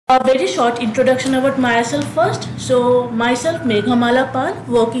A very short introduction about myself first. So myself Meghamala Pal,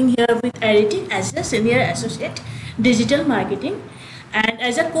 working here with Aritic as a senior associate digital marketing, and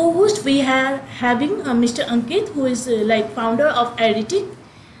as a co-host we are having Mr. Ankit, who is like founder of Aritic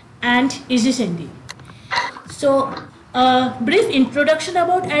and Easy Sandy. So, a brief introduction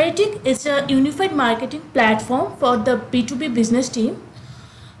about Aritic. It's a unified marketing platform for the B2B business team.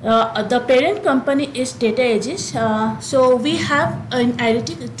 The parent company is Data Aegis. So we have in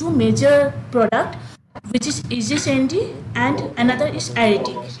Aritic two major product, which is Easy Sandy and another is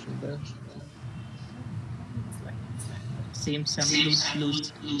Aritic. Seems some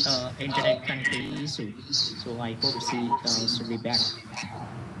loose internet connectivity issue. So I hope she should be back.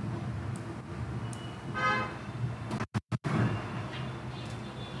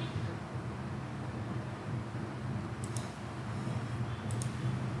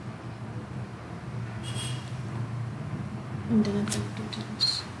 Internet connectivity.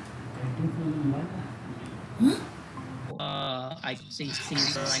 I see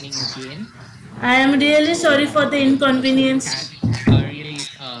she's running again. I am really sorry for the inconvenience. Had a really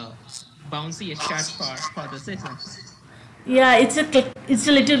bouncy start for the session. Yeah, it's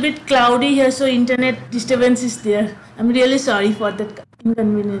a little bit cloudy here, so internet disturbance is there. I'm really sorry for that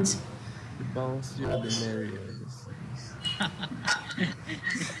inconvenience. The bouncier, the merrier.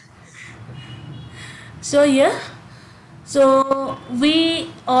 So yeah, so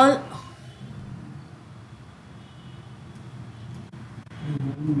we all.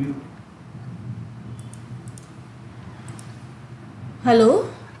 Hello,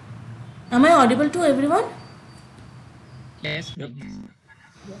 am I audible to everyone? Yes, please.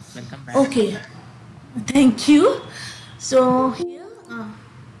 Welcome back. Okay, thank you. So here,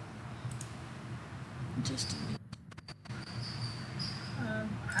 just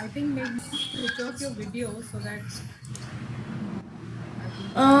I think maybe switch off your video so that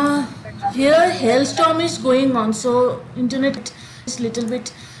here hailstorm is going on, so internet is little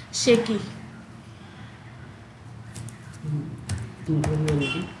bit shaky.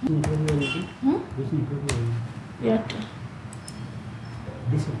 Yeah.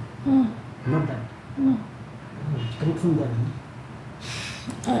 This one? Not that? No. Connect from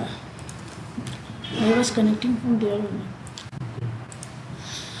there. I was connecting from there only.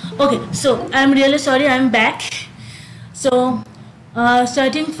 Okay, so I'm really sorry, I'm back. So,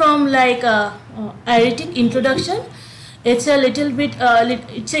 starting from like Aritic introduction, it's a little bit,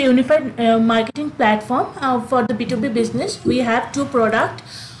 it's a unified marketing platform for the B2B business. We have two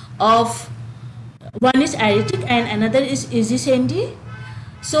products of, one is Aritic and another is Easy Sandy.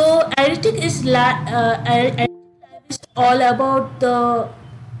 So Aritic is all about the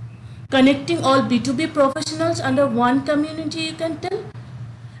connecting all B2B professionals under one community, you can tell.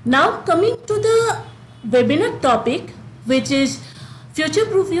 Now coming to the webinar topic, which is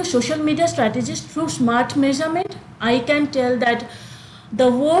future-proof your social media strategies through smart measurement. I can tell that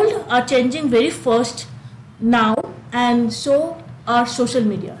the world are changing very fast now, and so are social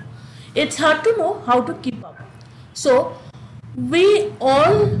media. It's hard to know how to keep up. So we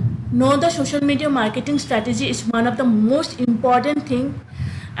all know the social media marketing strategy is one of the most important thing,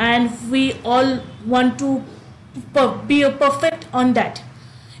 and we all want to be perfect on that.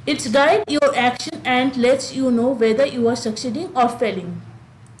 It's guide your action and lets you know whether you are succeeding or failing.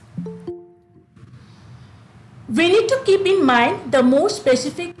 We need to keep in mind the more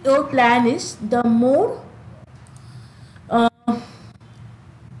specific your plan is, the more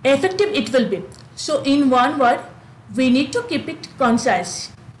effective it will be. So in one word, we need to keep it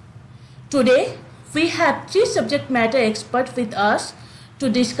concise. Today, we have three subject matter experts with us to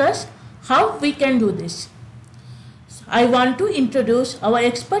discuss how we can do this. I want to introduce our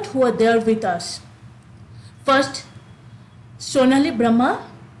experts who are there with us. First, Sonali Brahma.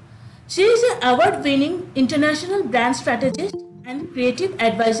 She is an award-winning international brand strategist and creative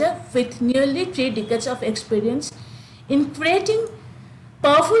advisor with nearly 3 decades of experience in creating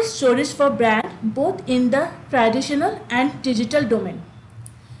powerful stories for brand both in the traditional and digital domain.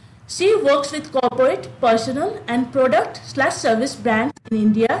 She works with corporate, personal and product/service brands in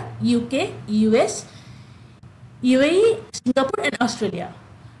India, UK, US, UAE, Singapore and Australia.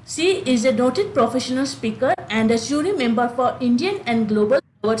 She is a noted professional speaker and a jury member for Indian and global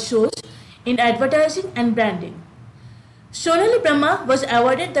award shows in advertising and branding. Sonali Brahma was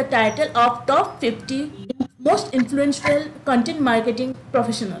awarded the title of Top 50 Most Influential Content Marketing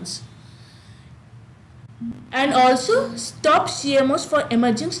Professionals and also Top CMOs for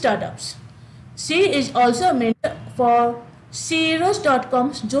Emerging Startups. She is also a mentor for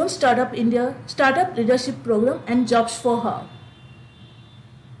CEOs.com's Joint Startup India Startup Leadership Program and Jobs for Her.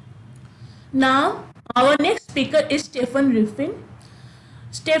 Now, our next speaker is Stefan Repin.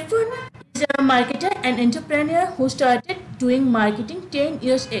 Stefan is a marketer and entrepreneur who started doing marketing 10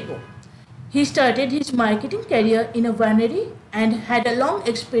 years ago. He started his marketing career in a winery and had a long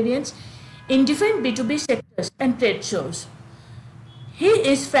experience in different B2B sectors and trade shows. He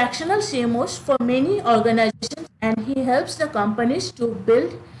is fractional CMOs for many organizations and he helps the companies to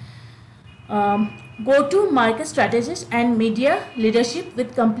build go-to-market strategies and media leadership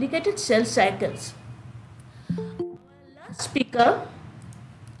with complicated sales cycles. Last speaker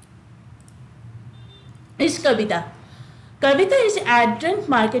is Kavita. Kavita is an ardent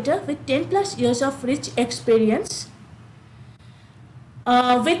marketer with 10 plus years of rich experience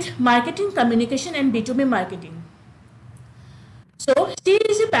with marketing, communication and B2B marketing. So she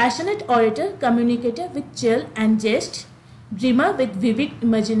is a passionate orator, communicator with chill and jest, dreamer with vivid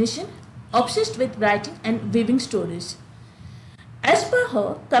imagination, obsessed with writing and weaving stories. As per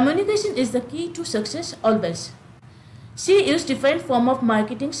her, communication is the key to success always. She used different forms of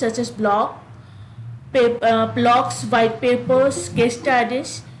marketing such as blogs, white papers, case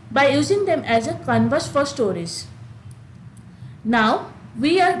studies by using them as a canvas for stories. Now,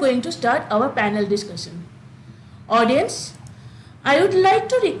 we are going to start our panel discussion. Audience, I would like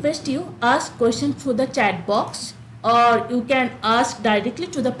to request you ask questions through the chat box or you can ask directly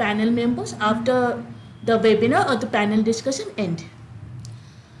to the panel members after the webinar or the panel discussion end.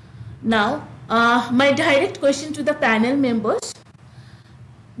 Now, my direct question to the panel members.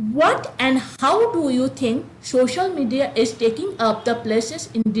 What and how do you think social media is taking up the places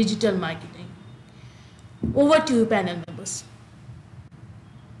in digital marketing? Over to you, panel members.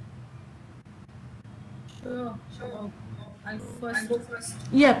 Sure. I'll first.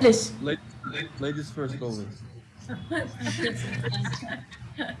 Yeah, please. Ladies first, always. Thank you, Stefan.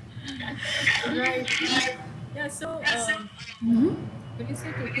 Right. Yeah, so when you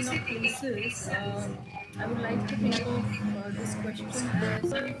say taking up places, I would like to think of this question as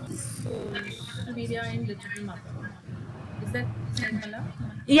social media and digital marketing. Is that Nirmala?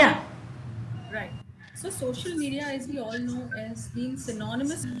 Yeah. Right. So social media, as we all know, has been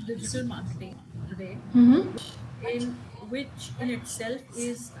synonymous with digital marketing today, which in itself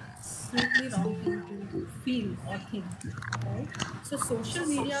is absolutely wrong thing to feel or think, right? So social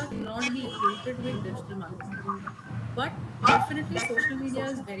media cannot be equated with digital marketing, but definitely social media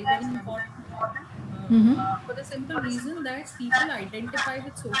is very, very important for the simple reason that people identify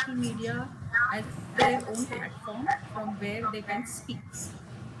with social media as their own platform from where they can speak.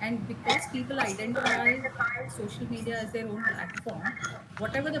 And because people identify social media as their own platform,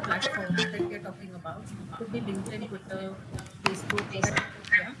 whatever the platform that we are talking about, could be LinkedIn, Twitter, Facebook, whatever,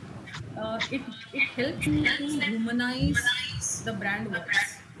 yeah, it helps to humanize the brand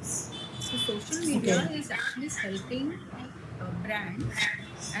voice. So social media Okay. is actually helping brands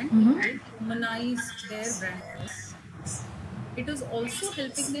and people humanize their brand voice. It is also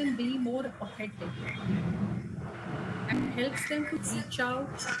helping them be more authentic and helps them to reach out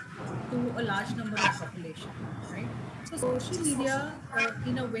to a large number of population, right? So social media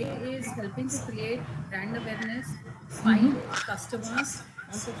in a way is helping to create brand awareness, find customers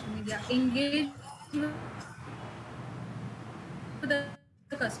on social media, engage with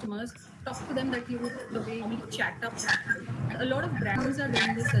the customers, talk to them that you would, the way you normally chat up with people. And a lot of brands are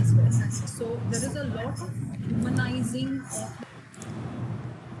doing this as well. So there is a lot of humanizing of the brand voice happening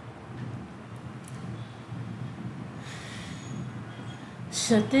on social media.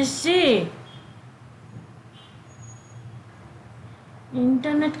 Satish ji,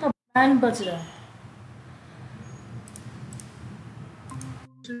 internet का band बज रहा है.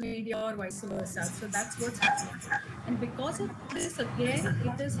 Social media or vice versa. So that's what's happening. And because of this, again,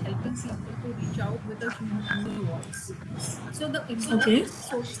 it is helping people to reach out with a human voice. So the Okay. importance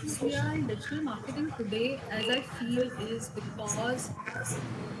of social media and digital marketing today, as I feel, is because it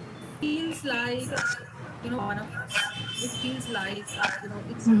feels like, one of us. It feels like,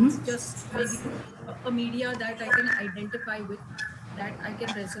 it's just maybe a media that I can identify with, that I can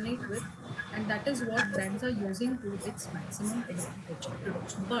resonate with, and that is what brands are using to its maximum advantage today.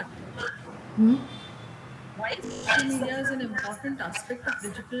 But while social media is an important aspect of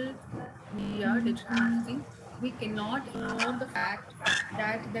digital media, digital marketing, we cannot ignore the fact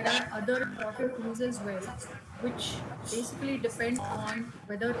that there are other important tools as well, which basically depend on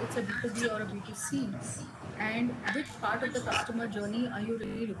whether it's a B2B or a B2C, and which part of the customer journey are you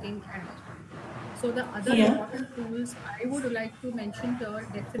really looking at. So the other Yeah. important tools I would like to mention here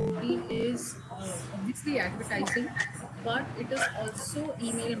definitely is obviously advertising, but it is also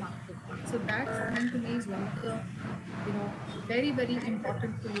email marketing. So that, according to me, is one of the very, very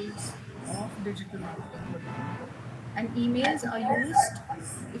important tools of digital marketing today. And emails are used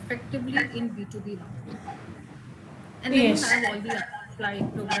effectively in B2B marketing. And then you Yes. have all the analytics like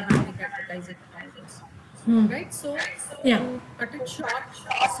programmatic advertising nowadays, right? So Yeah. to cut it short,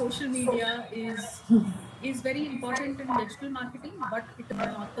 social media is very important in digital marketing, but it is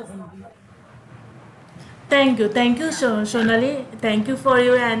not the only way. Thank you, Yeah. Sonali. Thank you for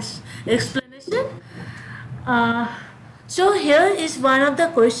your explanation. Uh, so here is one of the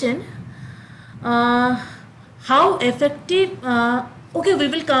question. Uh, how effective? Okay, we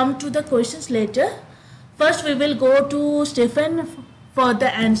will come to the questions later. First, we will go to Stefan for the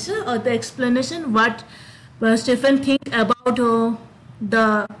answer or the explanation. What Stefan think about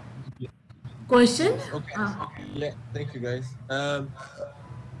the question? Yes. Okay. Uh, Yeah. Thank you, guys.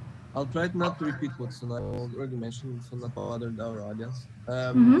 I'll try not to repeat what Sonali already mentioned, so not bother our audience.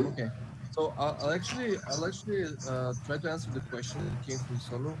 Okay. So I'll actually try to answer the question that came from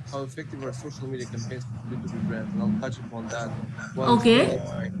Sonu. How effective are social media campaigns for B2B brands? And I'll touch upon that while okay.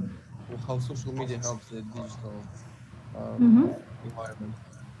 explaining how social media helps the digital environment.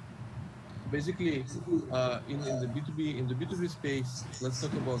 Basically, in the B2B space, let's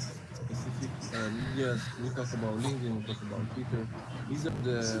talk about specific medias. We talk about LinkedIn, we talk about Twitter. These are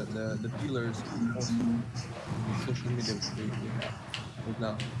the pillars of most of the social media we have right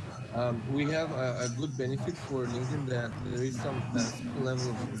now. We have a good benefit for LinkedIn that there is some certain level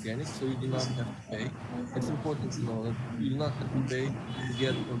of organic, so you do not have to pay. It's important to know that you do not have to pay to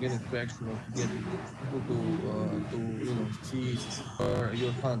get organic traction or to get people to see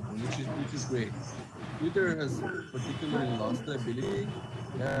your content, which is great. Twitter has particularly lost the ability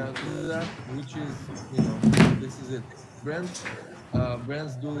to do that, which is this is it. Brands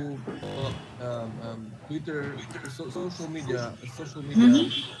do Twitter social media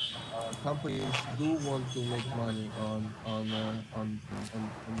companies do want to make money on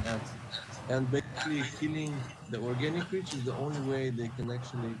ads, and basically killing the organic reach is the only way they can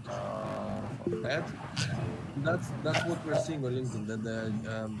actually of ads. That's what we're seeing on LinkedIn, that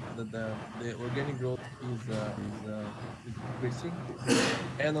the organic growth is decreasing,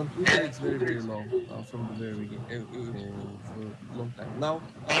 and on Twitter it's very low from the very beginning, for a long time now.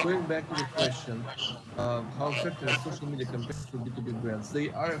 Going back to the question, how effective are social media campaigns for B2B brands? They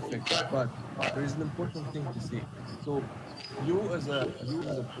are effective, but there is an important thing to see. So you as a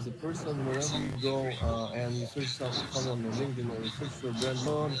person, whenever you go and you search someone on LinkedIn, or you search for a brand,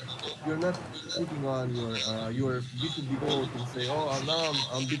 you're not putting on your B2B quote and say, oh, now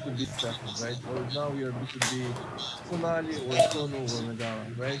I'm B2B Stefan, right? Or now you're B2B Sonali or Sonu or Nagala,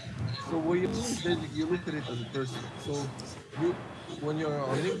 right? So what you do is basically you look at it as a person. So you when you're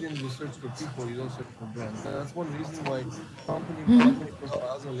on LinkedIn, you search for people, you don't search for brands. That's one reason why company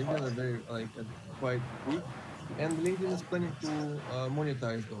profiles on LinkedIn are very quite big, and LinkedIn is planning to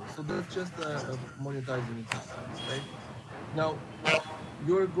monetize those. So that's just a monetizing exercise, right? Now,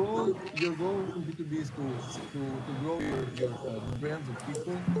 your goal in B2B is to grow your the brands of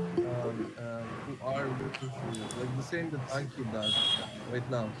people who are looking for you, like the same that Anki does right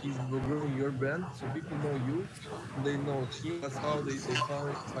now. He's growing your brand, so people know you and they know him. That's how they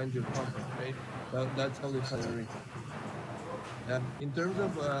find your content, right? That's how they find Aritic. In terms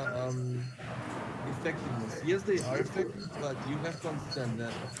of effectiveness, yes, they are effective, but you have to understand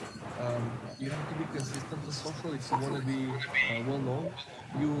that you have to be consistent on social if you want to be well known.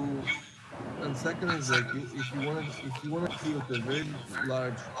 You And second is like if you want to appeal to a very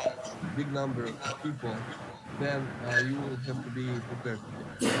large, big number of people, then you will have to be prepared to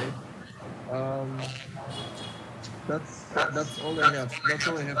pay, right? Um, that's all I have. That's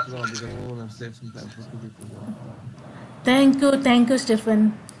all I have to know because I want to save some time for Kavita as well. thank you,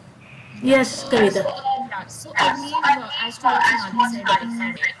 Stefan. Yeah. Yes, Kavita. Yeah. So I believe, as to what Sonali said right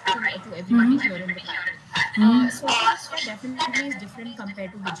now, right, to everybody here in the panel, social media definitely is different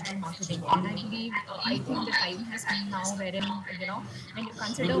compared to digital marketing. And I believe, I think the time has come now wherein, when you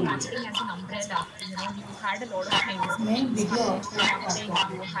consider marketing as an umbrella, you had a lot of things. You had digital marketing,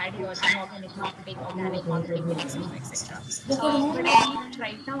 you had your inorganic marketing, organic marketing, and etc. etc. But I believe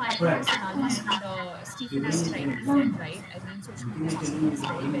right now, as Sonali and Stephen has rightly said, right? I mean, social media marketing is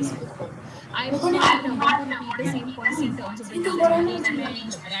very effective. I would not want to repeat the same points in terms of the user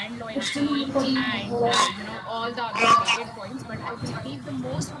engagement, the brand loyalty, and all the other related points. But I believe the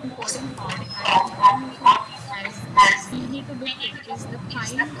most important part, and the one we need to look as we need to look is the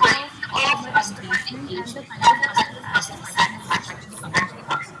kind of customer engagement and the kind of customer satisfaction is actually coming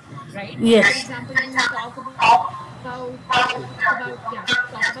across, right? For Yes. example, when we talk about how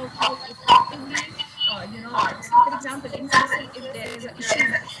effectively, say for example, in case if there is an issue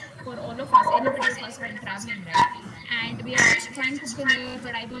for for all of us, anybody of us while traveling, right? And we are just trying to book an air,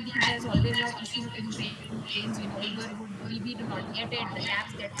 but I believe there's always a issue in trains. Uber we do not get it, the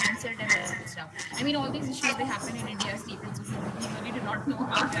cabs get cancelled and all that stuff. I mean, all these issues, they happen in India, Stephen, so we really do not know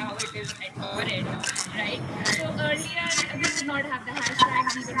how it is at our end, right? So earlier we would not have the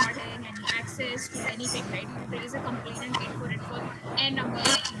hashtags, we were not having any access to anything, right? You raise a complaint and wait for it for n number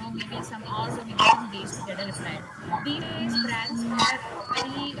of, maybe some hours or maybe some days to get a reply. These days brands are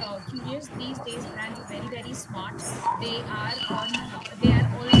very curious. These days brands are very, very smart. They are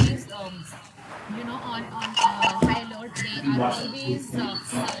always on high alert. They are always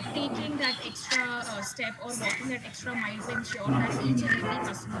taking that extra step or walking that extra mile to ensure that each and every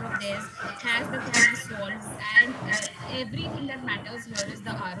customer of theirs has the query solved, and everything that matters here is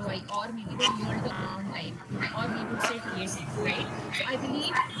the ROI, or maybe the real turnaround time, or we would say TAT, right? So I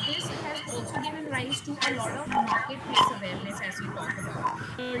believe this has also given rise to a lot of marketplace awareness, as you talk about.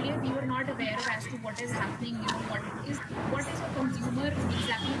 Earlier we were not aware of as to what is happening, what is a consumer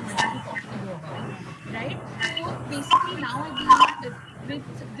exactly wanting to talk to you about, right? So basically now I believe with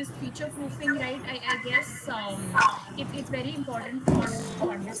this future proofing, right, I guess it's very important for us to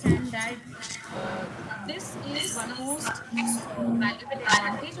understand that this is one of the most valuable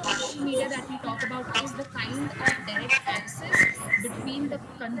advantage of social media that we talk about, is the kind of direct access between the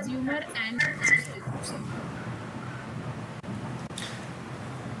consumer and the producer.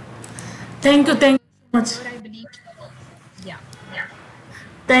 Thank you so much. Here I believe, yeah.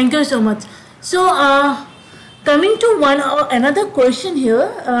 Thank you so much. So, coming to one or another question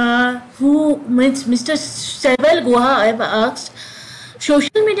here, who means Mr. Seval Guha have asked,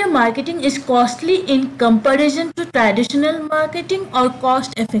 social media marketing is costly in comparison to traditional marketing or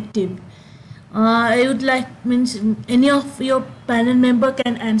cost effective? I would like means any of your panel member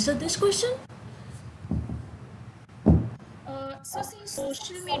can answer this question. So see,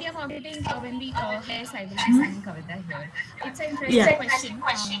 social media marketing, when we yes, I will be signing Kavita here. It's an interesting Yeah. question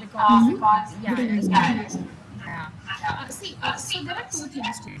because yeah, yeah. So there are two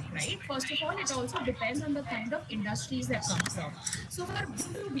things to it, right? First of all, it also depends on the kind of industries that come from. So for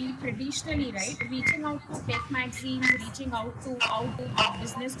B2B, traditionally, right, reaching out to tech magazines, reaching out to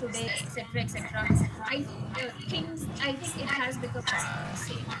Business Today, etc., etc. I think it has become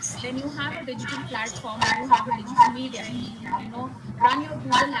passe. When you have a digital platform, when you have a digital media, and you run your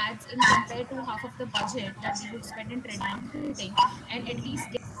Google ads in compared to half of the budget that we would spend in traditional marketing, and at least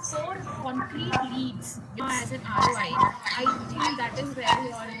get four concrete leads, as an ROI. I think that is where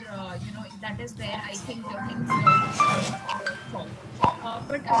that is where I think your things would fall.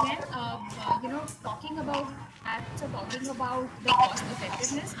 But again, talking about ads or talking about the cost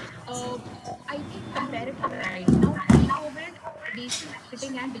effectiveness, I think comparatively right now, pre-COVID, traditional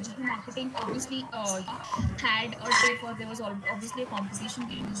marketing and digital marketing obviously had a day for there was obviously a competition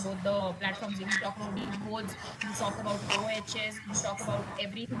between both the platforms. You talk about billboards, you talk about OHS, you talk about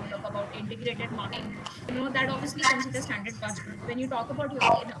everything, you talk about integrated marketing. That obviously comes with a standard budget. When you talk about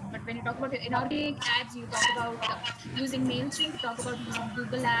when you talk about your inorganic ads, you talk about using Mailchimp, you talk about using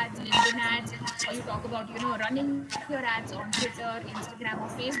Google ads, LinkedIn ads, or you talk about running your ads on Twitter, Instagram, or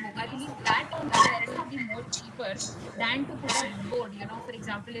Facebook. I believe that comparatively more cheaper than to put a billboard, for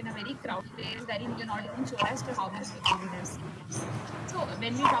example, in a very crowded place wherein you're not even sure as to how many people would have seen it. So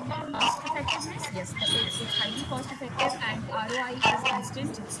when we talk about cost effectiveness, yes, it's highly cost effective and ROI is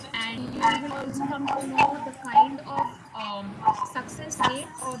instant. And you will also come to know the kind of success rate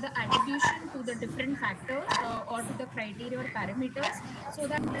or the attribution to the different factors or to the criteria or parameters, so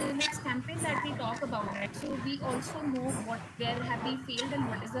that the next campaign that we talk about, right? So we also know where have we failed and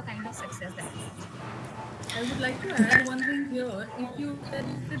what is the kind of success that we achieved. I would like to add one thing here. If you look at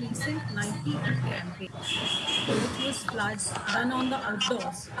the recent Nike ad campaign, which was done on the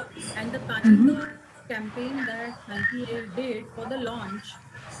outdoors, and the kind of campaign that Nike Air did for the launch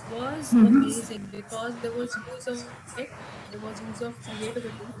was amazing, because there was use of tech, there was use of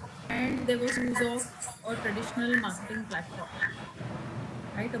creativity, and there was use of a traditional marketing platform,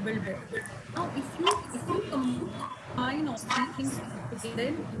 right? A billboard. Now, if you combine all three things together,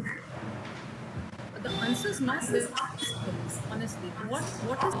 then the answer is not very simple, honestly. What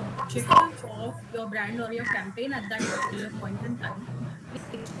is the objective of your brand or your campaign at that particular point in time is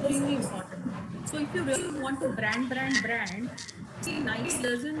extremely important. So if you really want to brand, see, Nike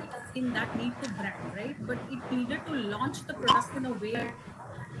doesn't in that need to brand, right? But it needed to launch the product in a way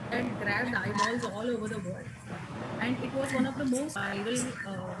that grabbed eyeballs all over the world, and it was one of the most viral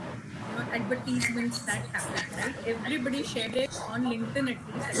advertisements that happened, right? Everybody shared it on LinkedIn, at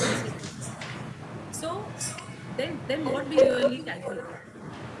least I can say this. So then what do you really calculate?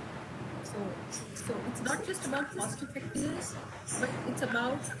 So it's not just about cost effectiveness, but it's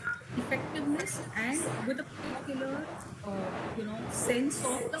about effectiveness, and with a particular sense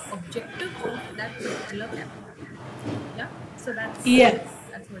of the objective of that particular campaign. Yeah, so Yeah.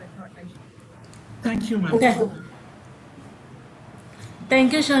 that's what I thought I should. Thank you, ma'am. Th-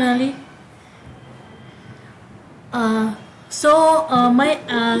 Thank you, Sonali. My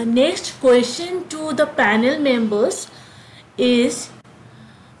next question to the panel members is,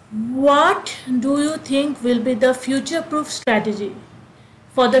 what do you think will be the future proof strategy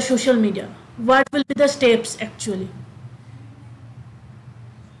for the social media? What will be the steps actually?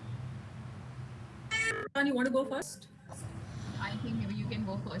 Stefan, you want to go first? I think maybe you can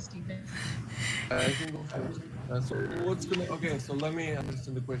go first, Ethan. I can go first. So what's gonna? Okay, so let me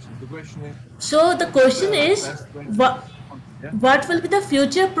understand the question. The question is, So the what's question the is, best way? what, Yeah. what will be the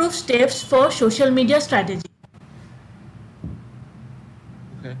future proof steps for social media strategy?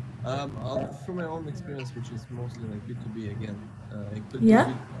 Okay. From my own experience, which is mostly like B2B again, it could be a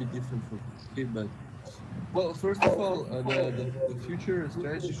Yeah. bit different for B2C, but well, first of all, the future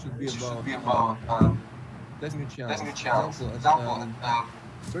strategy should be about testing new channels. Example,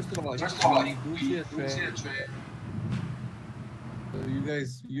 first of all, if we do see a trend, you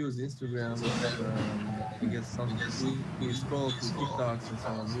guys use Instagram, I guess something. We scroll through TikToks and so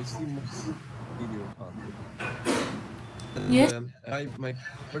on. We see more video content. And Yes. my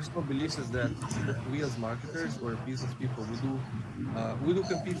personal beliefs is that we as marketers or business people, we do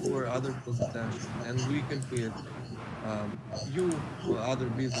compete for other people's attention, and we compete you or other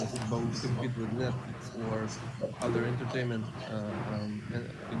business, but we compete with Netflix or other entertainment,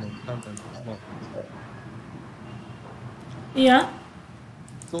 content as well. Yeah.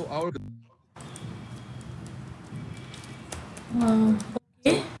 So our Uh,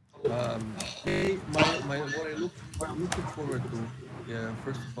 okay. so my what I'm looking forward to, yeah,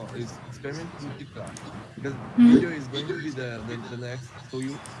 first of all, is experimenting with TikTok, because video is going to be the next. So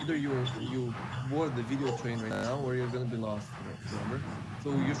you board the video train right now, or you're gonna be lost forever. So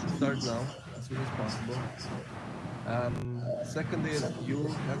you should start now as soon as possible. Second is, you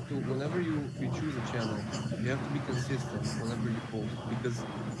have to, whenever you choose a channel, you have to be consistent whenever you post, because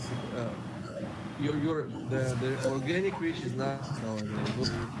uh, the organic reach is not nowadays.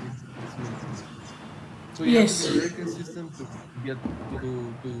 It's minuscule. So you have to be Yes. very consistent to get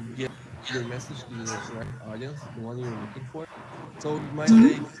to get your message to the right audience, the one you're looking for. So it might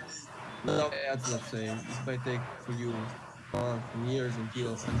take, without ads, let's say, it might take for you months and years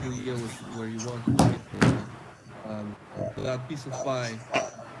until you get where you want to get to that piece of pie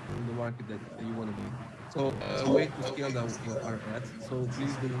in the market that you want to be. So a way to scale that are ads. So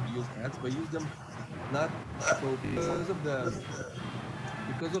please do use ads, but use them not so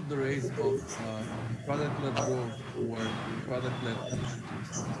because of the rise of product-led growth or product-led initiatives.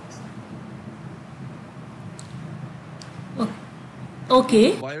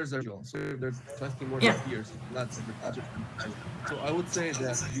 Okay. Buyers are so they're trusting more Yeah. their peers, not advertising. So I would say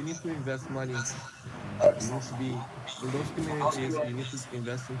that you need to invest money. You need to be in those communities. You need to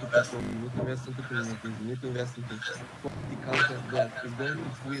invest into people. You need to invest into communities. You need to invest into quality content that is going to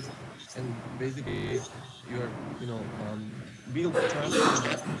twist and basically build trust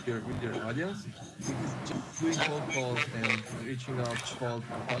with your audience, because just doing cold calls and reaching out to cold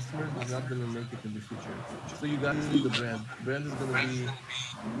customers is not going to make it in the future. So you got to build a brand. Brand is going to be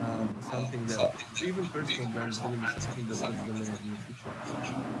something that, even personal brand is going to be something that's going to make in the future.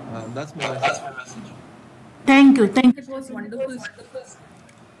 That's my message. Thank you. Thank It was wonderful.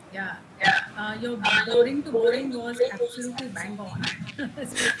 Yeah. Your boring to boring was absolutely bang on,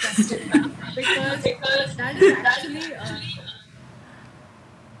 Stefan, because that is actually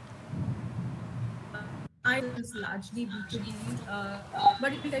I is largely B2B,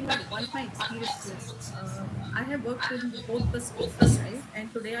 but let me tell you one of my experiences. I have worked in both the spaces, right?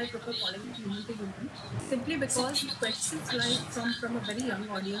 And today I prefer calling it human to human, simply because questions like from a very young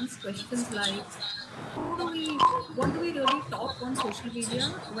audience, questions like how do we, what do we really talk on social media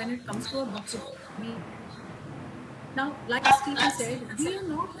when it comes to a B2B campaign? Now, like Stephen said, we are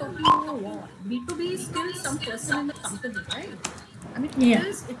not talking to a wall. B2B is still some person in the company, right? I mean, you. Yeah.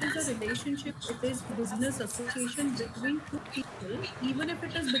 it is a relationship, it is a business association between two people, even if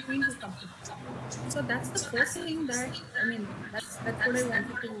it is between two companies. So that's the first thing that, I mean, that's what I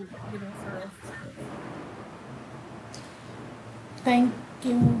wanted to, sort of Thank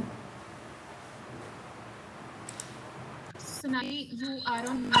you. Sonali, you are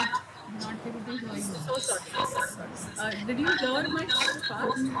on mute. We're not able to hear you. so sorry, so sorry. Did you hear my first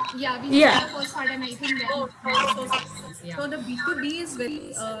part? Yeah, we heard Yeah. the first part, and I think then Oh, so sorry. yeah. So the B2B is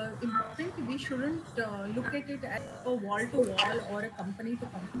very important. We shouldn't look at it as a wall to wall or a company to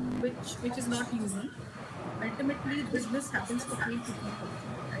company, which is not human. Ultimately, business happens between two people,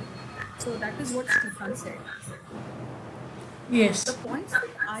 right? So that is what Stefan said. The Yes. points that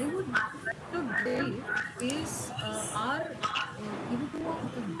I would like to give is two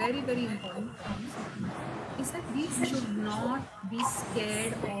of the very, very important points is that we should not be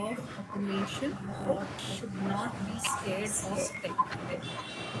scared of automation or should not be scared of tech,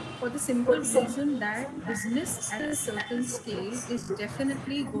 for the simple reason that business at a certain scale is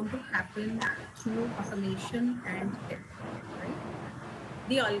definitely going to happen through automation and tech, right?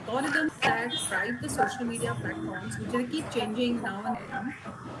 The algorithms that drive the social media platforms, which they keep changing now and then,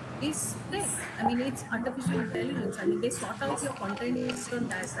 is tech. I mean, it's artificial intelligence. I mean, they sort out your content based on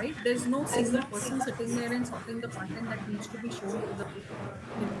that, right? There's no single person sitting there and sorting the content that needs to be shown to the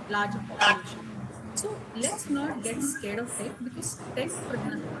larger population. So let's not get scared of tech, because tech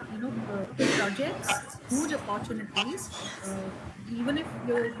projects huge opportunities, even if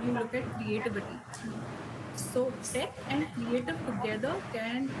you look at creativity. So tech and creative together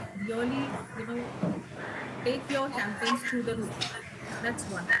can really, take your campaigns through the roof. That's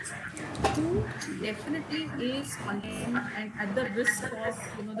one. Two, definitely is content, and at the risk of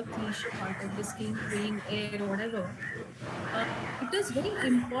the cliche content being air or whatever, it is very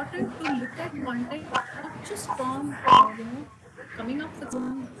important to look at content not just from coming up with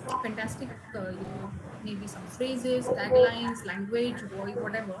some fantastic maybe some phrases, taglines, language, voice,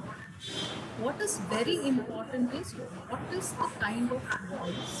 whatever. What is very important is what is the kind of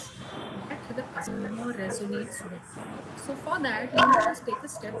voice that the customer resonates with. So for that, you need to take a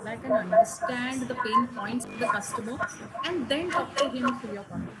step back and understand the pain points of the customer and then talk to him through your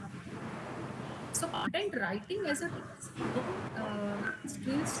content. So content writing as a term,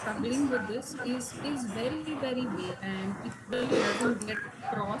 still struggling with this, is very, very vague, and it really doesn't get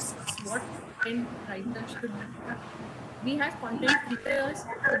across what content writer should be. We have content creators,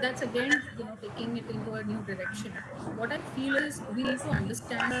 but that's again taking it into a new direction. What I feel is we need to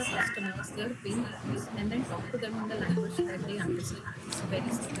understand our customers, their pain points, and then talk to them in the language that they understand. It's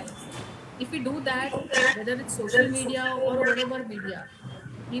very simple. If we do that, whether it's social media or whatever media,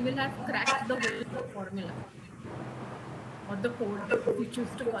 we will have cracked the whole formula or the code, if you choose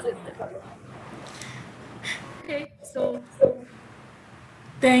to call it that. Okay, so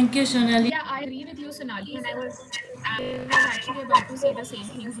Thank you, Sonali. Yeah, I agree with you, Sonali, and I was actually about to say the same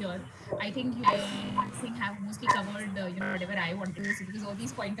thing here. I think have mostly covered whatever I wanted to say, because all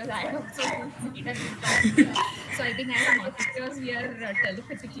these pointers I also made at the top. So I think as marketers we are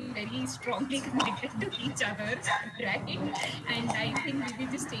telepathically very strongly connected to each other, right? And I think we'll be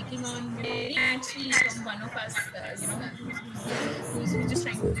just taking on very naturally from one of us, who's just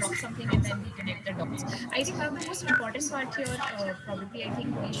trying to drop something, and then we connect the dots. I think one of the most important part here, probably I think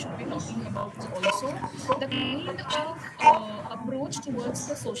we should be talking about is also the kind of approach towards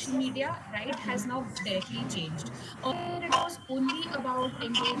the social media, right, has now directly changed. Earlier it was only about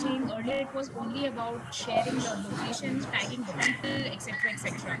engaging. Earlier it was only about sharing the locations, tagging the people, etc.,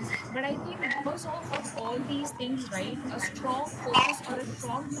 etc. But I think because of all these things, right, a strong focus or a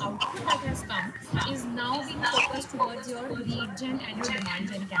strong output that has come is now being focused towards your lead gen and your demand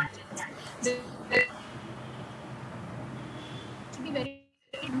gen campaigns. Has to be very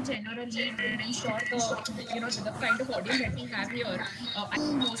generally and ensure the kind of audience that we have here. I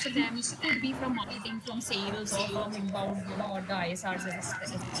think most of them could be from marketing, from sales, or from inbound, or the ISRs,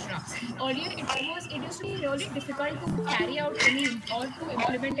 etc. Earlier it used to be really difficult to carry out any or to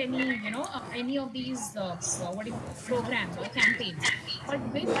implement any of these what do you programs or campaigns. But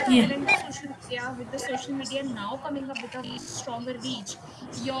with the Yeah. advent of social media, with the social media now coming up with a stronger reach,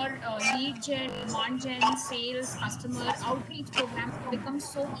 your lead gen, demand gen, sales, customer outreach programs have become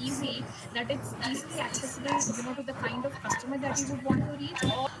so easy that it's easily accessible, to the kind of customer that you would want to reach,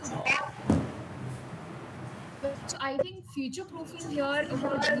 or to. So I think future proofing here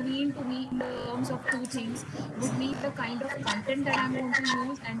would mean to me, in terms of two things, would mean the kind of content that I'm going to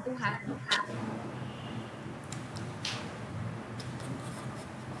use, and to have,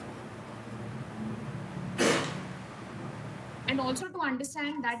 and also to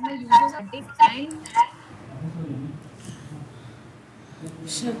understand that my users are addict and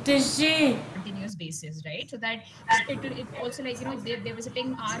Satish continuous basis, right? So that it also, like, they're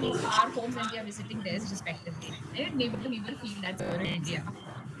visiting our homes and we are visiting theirs respectively. And neighbor feel that's here in India.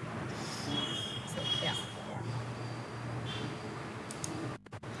 So yeah.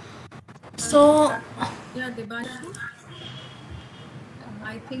 So, yeah, Debanshu,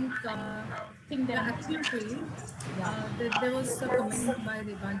 I think, Think there yeah, are. absolutely. Yeah. There was a comment by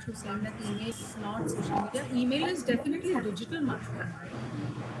Debanshu saying that email is not social media. Email is definitely digital marketing, right?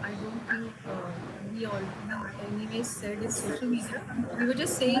 I don't think we anyways said it's social media. We were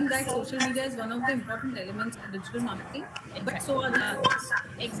just saying that social media is one of the important elements of digital marketing, but so are the Exactly.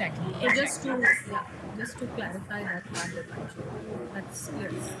 others. exactly, So exactly. just to clarify that part, Dipanshu, that's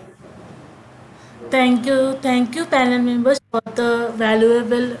clear. Thank you, panel members, for the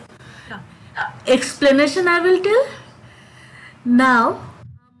valuable Yeah. explanation. I will tell now.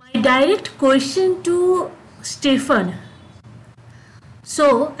 My direct question to Stefan.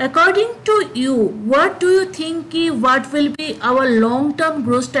 So, according to you, what do you think what will be our long-term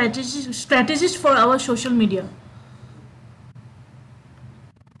growth strategies for our social media?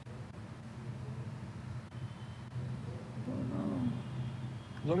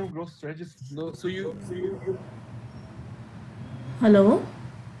 Long-term growth strategies. No, so you Hello?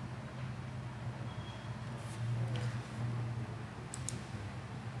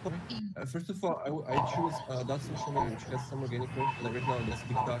 first of all, I choose that social media which has some organic growth. Like right now, that's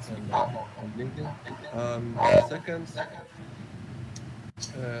TikTok and LinkedIn. Second,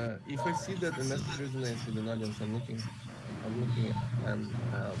 if I see that a message resonates with an audience, I'm looking at, and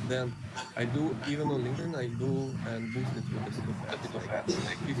then I do even on LinkedIn, I do and boost it with a bit of ads,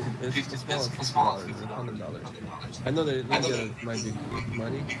 like 50, as small as $50 or $100. I know that in India it might be big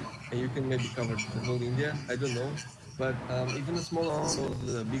money, and you can maybe cover the whole India. I don't know, but even a small amount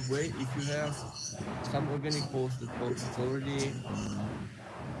goes a big way if you have some organic post that's already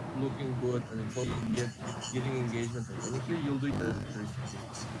looking good and it's already getting engagement organically. You'll do it very strategic.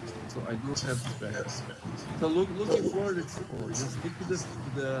 So I do have this practice. So looking forward, it's simple. Just stick to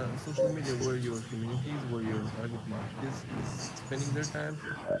the social media where your community is, where your target market is spending their time.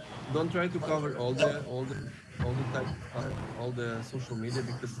 Don't try to cover all the type of content, all the social media,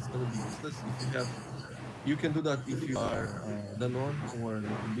 because it's going to be useless. If you have, you can do that if you are Danone or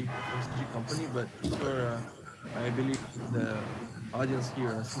like a big FMCG company, but if you're I believe the audience here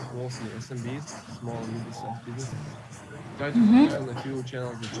are mostly SMBs, small and medium-sized businesses. Try to focus on a few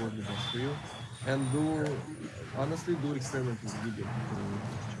channels that work the best for you, and do honestly do experimenting with video because it will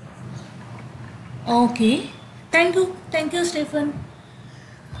teach you. Okay. Thank you, Stefan.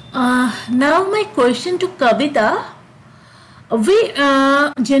 Now my question to Kavita. We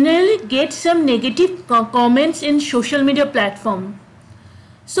generally get some negative comments in social media platform.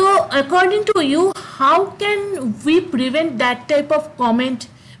 So according to you, how can we prevent that type of comment?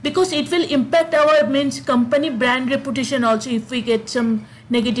 Because it will impact our means company brand reputation also if we get some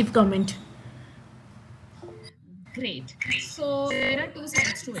negative comment. Great. So there are two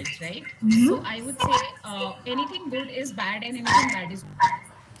sides to it, right? So I would say anything good is bad and anything bad is good, right?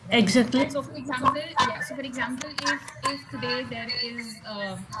 Exactly. So for example, yeah. So for example, if today there is,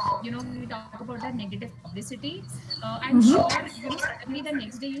 when we talk about the negative publicity, I'm sure suddenly the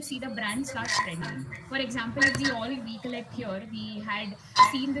next day you see the brand starts trending. For example, if we all recollect here, we had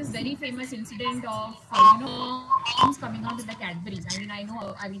seen this very famous incident of moms coming out with the Cadbury's. I mean, I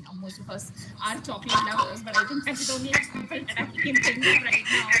know, most of us are chocolate lovers, but I think that's the only example that I can think of right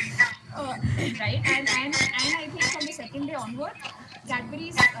now. Right, and I think from the second day onwards,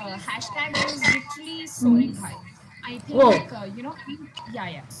 Cadbury's hashtag was literally soaring high. I Oh. think yeah,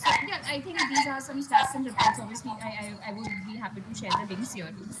 yeah. So yeah, I think these are some stats and reports. Obviously, I would be happy to share the links here.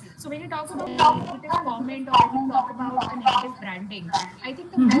 So when you talk about a negative comment or when you talk about a negative branding, I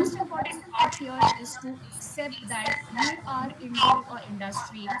think the most important part here is to accept that you are into a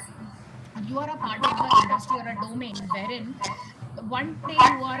industry, you are a part of the industry or a domain wherein one day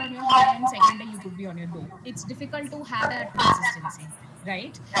you are on your high and second day you could be on your low. It's difficult to have that consistency,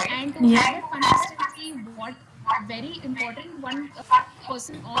 right? And to have that consistency, what very important one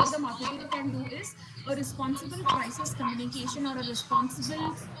person or the marketer can do is a responsible crisis communication or a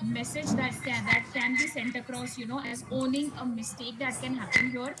responsible message that can be sent across, as owning a mistake that can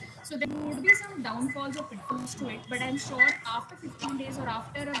happen here. So there would be some downfalls or pitfalls to it, but I'm sure after 15 days or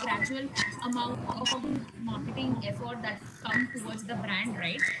after a gradual amount of marketing effort that come towards the brand,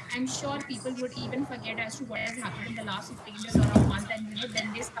 right, I'm sure people would even forget as to what has happened in the last 15 days or a month, and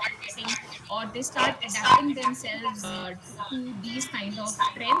then they start getting or they start adapting themselves to these kind of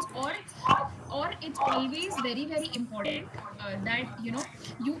trends, or it's always very very important that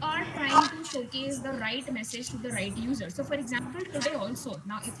you are trying to showcase the right message to the right user. So for example, today also,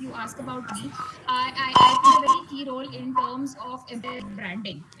 now if you ask about me, I play a very key role in terms of embedded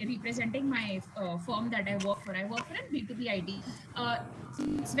branding, representing my firm that I work for. I work for a B2B IT.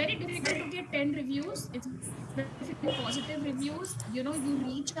 It's very difficult to get 10 reviews. It's very difficult to get positive reviews. You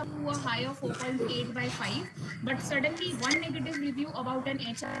reach up to a higher 4.8 by 5, but suddenly one negative review about an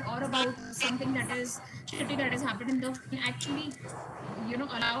HR or about something that is shitty that has happened in the firm can actually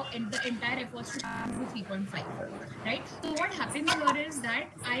allow the entire efforts to come to 3.5, right? So what happens here is that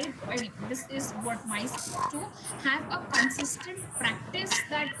I mean, this is what my is to have a consistent practice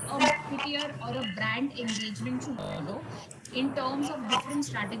that a marketer or a brand engagement should follow. in terms of different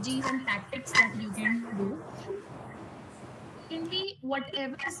strategies and tactics that you can do. And secondly,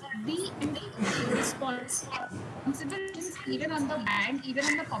 whatever is be responsible actions even on the brand, even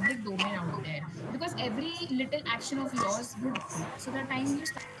on the public domain out there, because every little action of yours would count. So the time you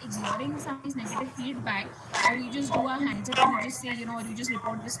start ignoring somebody's negative feedback, or you just do a hands up and you just say, or you just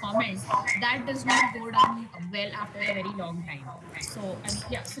report this comment, that does not go down well after a very long time. So I mean,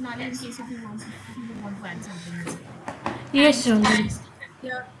 yeah, Sonali, in case if you would want to add something here. Yes, And Sonali. Stephen.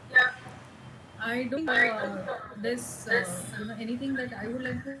 Yeah, I don't think there's anything that I would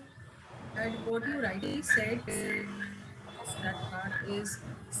like to add. What you rightly said that part is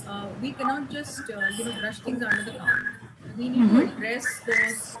we cannot just brush things under the carpet. We need to address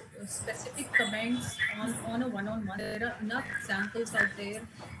those specific comments on a one-on-one. There are enough examples out there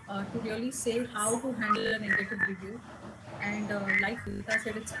to really say how to handle a negative review. And like Kavita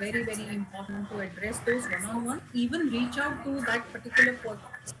said, it's very, very important to address those one-on-one. Even reach out to that particular person,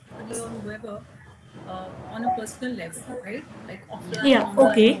 company or whoever on a personal level, right? Like offline, Yeah, online,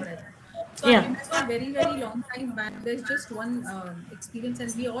 or okay. whatever. So I Yeah. remember very, very long time back, there's just one experience,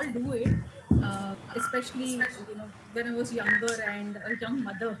 and we all do it, especially, when I was younger and a young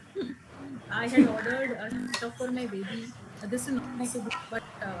mother. I had ordered some stuff for my baby. This is not B2B, but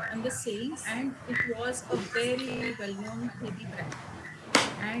I'm just saying, and it was a very, very well known baby brand.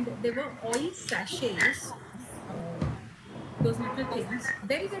 And there were oil sachets, uh, those little things,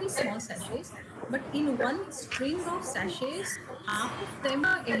 very, very small sachets. But in one string of sachets, half of them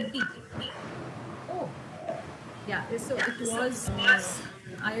are empty. Oh. Yeah, so it was.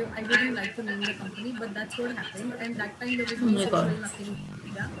 I wouldn't like to name the company, but that's what happened. And that time there was Oh no my God. social nothing.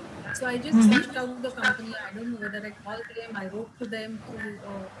 Yeah, so I just reached out to the company. I don't know whether I called them, I wrote to them through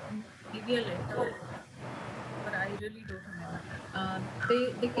maybe a letter, or I really don't remember.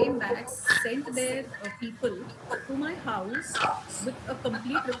 They came back, sent their people to my house with a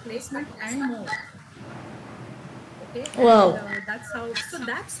complete replacement and more. Okay, and Wow. that's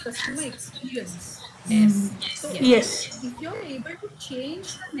customer experience. Yes. So Yes. Yes. if you're able to change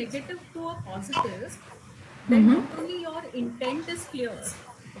the negative to a positive, then not only your intent is clear,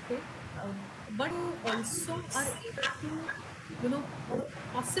 okay, but you also are able to,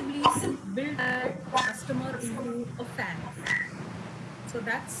 possibly build that customer into a fan. So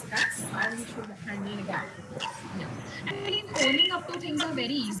that's how we should handle negativity. Yeah. And I believe owning up to things are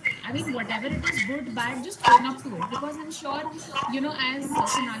very easy. I mean, whatever it is, good, bad, just own up to it. Because I'm sure, as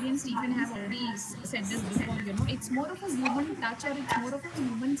Sonali and Stephen have already said this before, it's more of a human touch, or it's more of a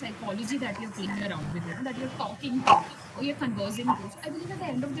human psychology that you're playing around with, that you're talking to or you're conversing to. So I believe at the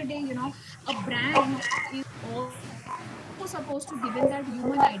end of the day, a brand is also supposed to give in that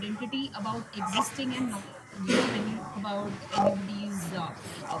human identity about existing and not, when you talk about anybody's, the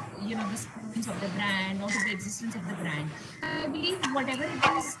significance of the brand or to the existence of the brand. So I believe whatever it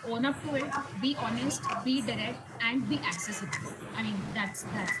is, own up to it, be honest, be direct, and be accessible. I mean, that's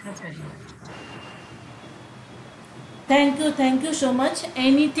very important. Thank you so much.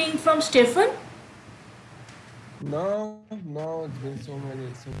 Anything from Stefan? No, it's been so many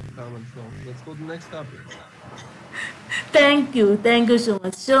comments. So let's go to the next topic. Thank you so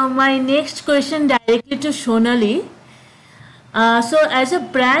much. So my next question directly to Sonali. So as a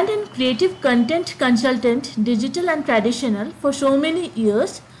brand and creative content consultant, digital and traditional, for so many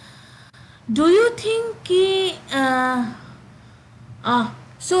years, do you think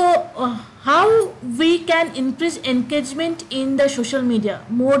how we can increase engagement in the social media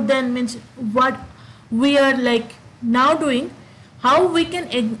more than means what we are like now doing? How we can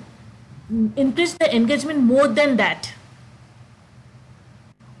increase the engagement more than that?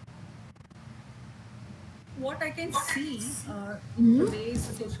 What I can see in today's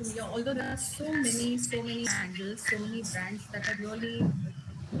social media, although there are so many handles, so many brands that are really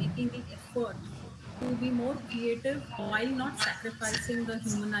making the effort to be more creative while not sacrificing the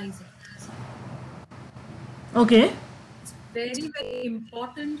humanizing. Okay. It's very, very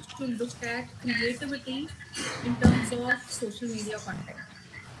important to look at creativity in terms of social media content.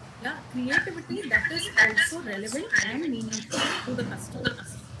 Yeah, creativity that is also relevant and meaningful to the customer.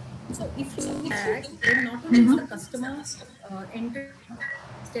 So if you do that, then not only is the customer entertained,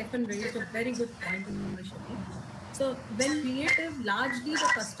 Stefan raised a very good point initially. So when you're creative, largely the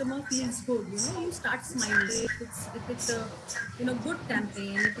customer feels good. You start smiling. If it's a good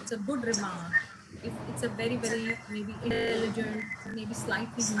campaign, if it's a good remark, if it's a very, very maybe intelligent, maybe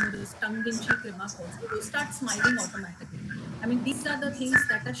slightly humorous, tongue-in-cheek remark also, you start smiling automatically. I mean, these are the things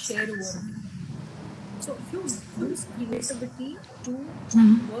that are share worthy. So if you use creativity to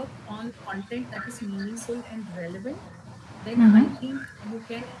work on content that is meaningful and relevant, then I think you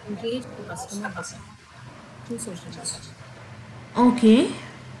can engage the customer better through social media. Okay.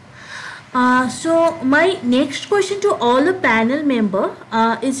 So my next question to all the panel member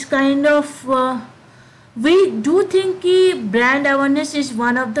is kind of we do think brand awareness is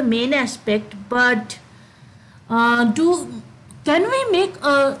one of the main aspect, but do can we make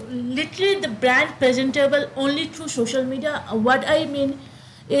literally the brand presentable only through social media? What I mean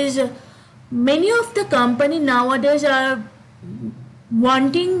is many of the company nowadays are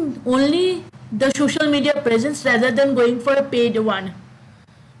wanting only the social media presence rather than going for a paid one.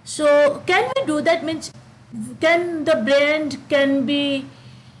 So can we do that? Means can the brand can be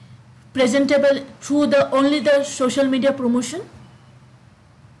presentable through the only the social media promotion?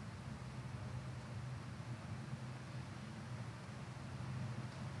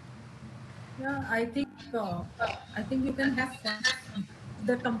 Yeah, I think you can have fun.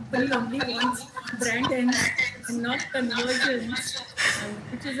 The company only wants brand ends and not conversions,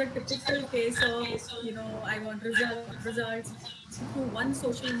 which is a typical case of, I want results through one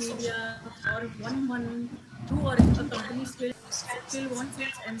social media or 1 month through, or a company still wants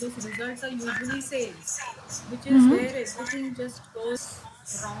it, and those results are usually sales, which is where everything just goes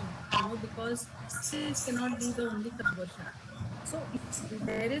wrong, because sales cannot be the only conversion. So if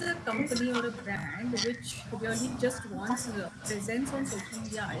there is a company or a brand which really just wants presence on social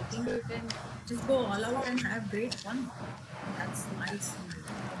media, I think you can just go all out and have great fun. That's my feel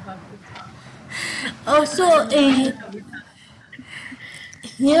about it. Oh, I so don't know about you, Kavita.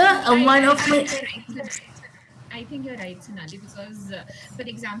 here one I of think my you're right. I think you're right, Sonali, because, for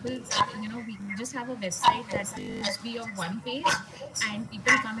example, we just have a website that will just be of one page, and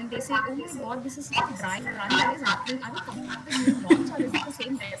people come and they say, "Oh my God, this is such a dry run that is happening. Are we coming with a new launch, or is it the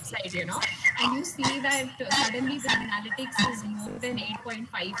same website?" And you see that suddenly the analytics is more than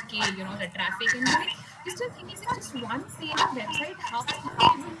 8.5K, the traffic, and you're still thinking with just one page of website, how is it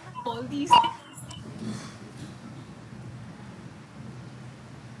able to do all these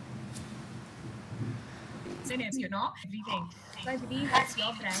everything. So I believe it's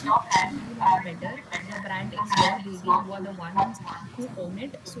your brand. You know better. Your brand is your baby. You are the ones who own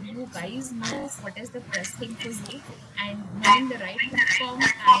it. So you guys know what is the best thing for you, and knowing the right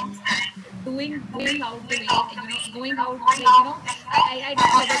platforms and going out the way, going out like, I don't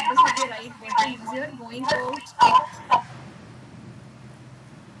know whether this is the right word to use here, going out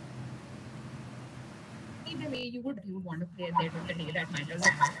the way you would want to play at the end of the day. That matters a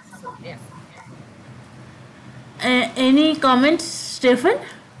lot. So yeah. any comments, Stefan,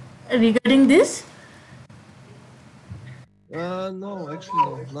 regarding this? No, actually,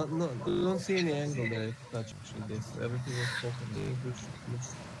 no. Not, don't see any angle there to touch in this. Everything was spoken. I think we should move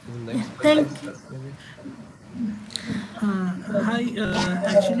to the next Thank question, you. maybe. Hi,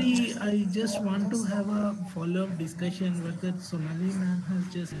 actually, I just want to have a follow-up discussion what that Sonali ma'am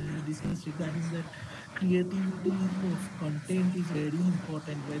has just discussed regarding that creativity of content is very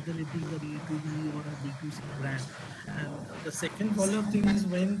important, whether it is a B2B or a B2C brand. And the second follow-up thing is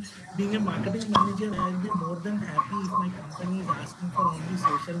when being a marketing manager, I'll be more than happy if my company is asking for only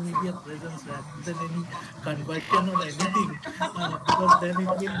social media presence rather than any conversion or anything, because then it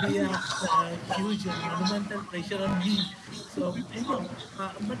will be a huge monumental pressure on me. So anyhow,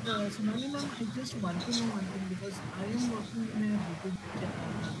 but Sonali ma'am, I just want to know one thing because I am working in a B2B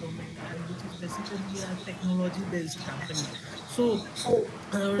domain, and which is basically a technology based company. So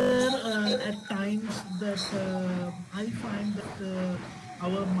there at times that I find that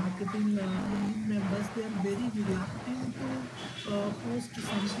our marketing team members, they are very reluctant to post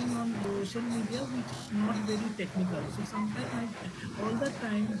something on social media which is not very technical. So sometimes all the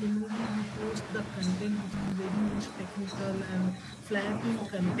time generally we post the content which is very much technical and flattering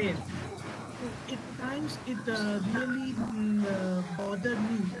content. So at times it really bothered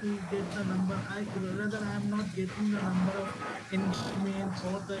me to get the number. I rather I am not getting the number of engagement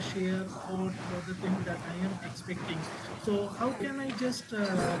or the share or the thing that I am expecting. So how can I just change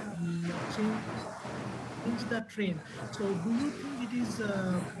the trend? So do you think it is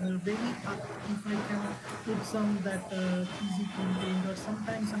very if I can put some that cheesy content or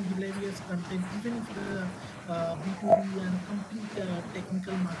sometimes some hilarious content, even if it is a B2B and complete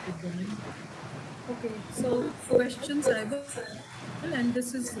technical market domain? Okay, so two questions I will, and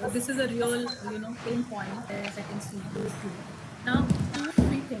this is a real, pain point that I can see both of you. Now, two or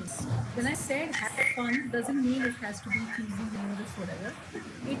three things. When I said have fun, doesn't mean it has to be cheesy, humorous, whatever.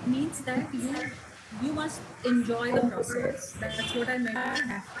 It means that you must enjoy the process. That's what I meant by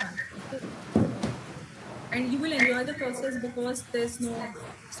have fun. Okay, and you will enjoy the process because there's no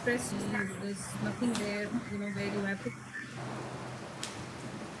stress to you. There's nothing there, where you have to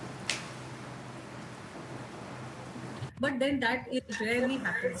but then that it rarely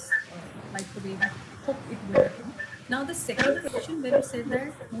happens like the way we hope it will happen. Now, the second question, when you said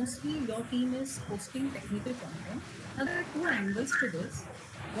that mostly your team is posting technical content, now there are two angles to this.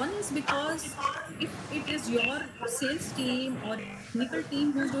 One is because if it is your sales team or your technical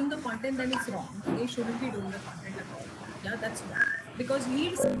team who's doing the content, then it's wrong. They shouldn't be doing the content at all. Yeah, that's one. Because you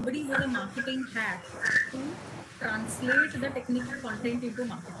need somebody with a marketing hat to translate the technical content into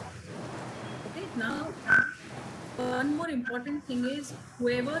marketing. Okay, now one more important thing is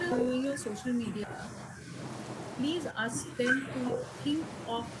whoever is doing your social media, please ask them to think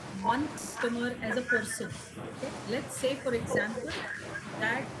of one customer as a person. Okay, let's say for example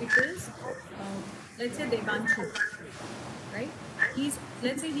that it is let's say Devanshu, right? He's,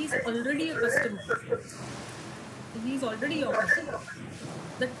 let's say he's already a customer, he's already your customer.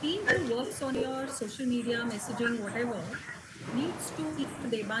 The team who works on your social media messaging whatever needs to keep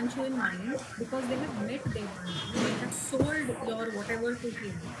Devanshu in mind, because they have met Devanshu, they have sold your whatever to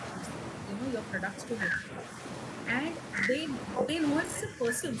him, you know, your products to him, and they know it's a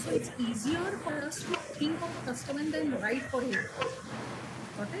person, so it's easier for us to think of a customer and then write for him.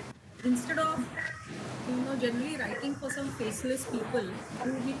 Got it? Instead of, you know, generally writing for some faceless people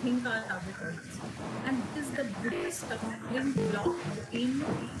who we think are target audience. And this is the biggest stumbling block in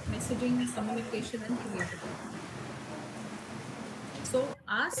messaging, communication, and creativity. So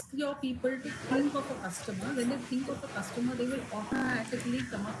ask your people to think of a customer. When they think of a customer, they will automatically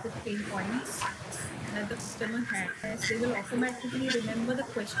come up with pain points that the customer has. They will automatically remember the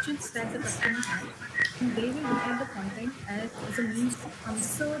questions that the customer had, and they will write the content as a means to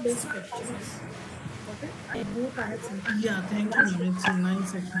answer those questions. Got it? I hope I have something. Yeah, thank you, ma'am. It's a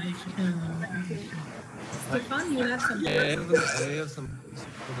nice explanation. Stefan, you have something? Yeah, I have some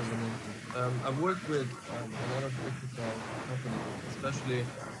sort of an input. I've worked with a lot of technical companies, especially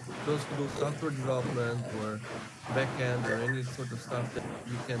those who do software development or backend or any sort of stuff that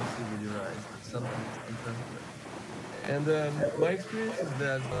you can't see with your eyes. It's something untransparent. And my experience is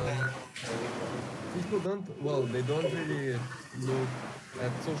that people they don't really look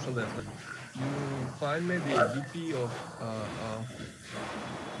at social network. You find maybe a VP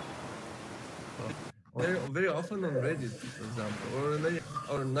very often on Reddit, for example,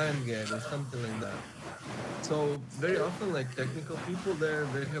 or 9gag or something like that. So very often, like technical people there,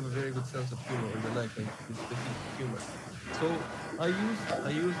 they have a very good sense of humor, or they like this specific humor. So I use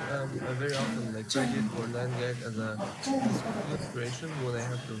very often like Reddit or 9gag as a inspiration when I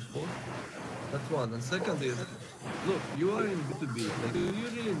have those posts. That's one. And second is, look, you are in B2B. Like, do you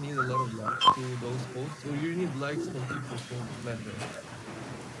really need a lot of likes to those posts, or you need likes from people who matter?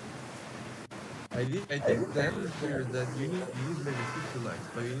 I think the answer here is that you need maybe 50 likes,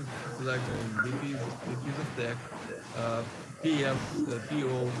 but you need 50 likes on VPs of tech, PMs,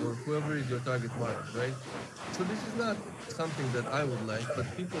 POs, or whoever is your target market, right? So this is not something that I would like, but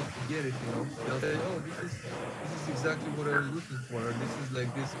people get it, you know. They'll say, oh, this is exactly what I was looking for, or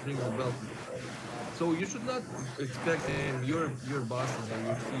this rings a bell to me. So you should not expect your bosses or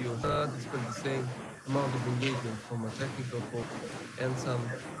your CEO should not expect the same amount of engagement from a technical post and some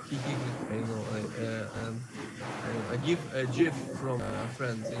a GIF from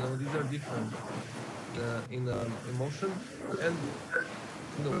friends. You know, these are different in emotion, and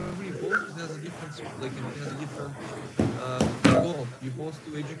you know, every post it has a different goal. You post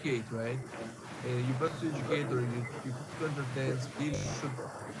to educate, right? You post to educate, or you post to entertain. So you should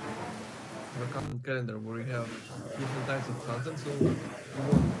have a content calendar where you have different types of content, so you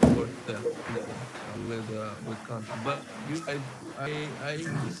won't work that with content. But I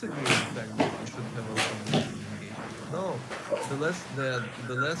disagree with the fact that you should have a lot of likes and engagement. No, the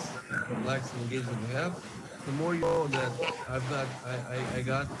less likes and engagement you have, the more you know that I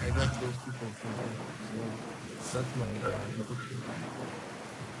got those people from there. So that's my input.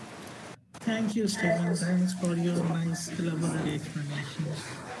 Thank you, Stefan. Thanks for your nice elaborate explanation.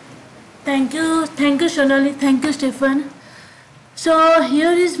 Thank you, Sonali. Thank you, Stefan. So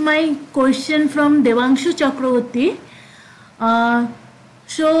here is my question from Devanshu Chakravarti.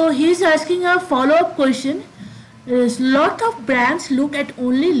 So he's asking a follow-up question. Is lot of brands look at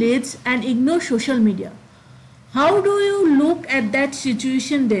only leads and ignore social media. How do you look at that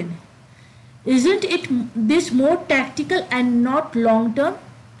situation then? Isn't it this more tactical and not long-term?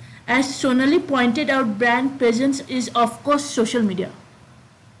 As Sonali pointed out, brand presence is of course social media.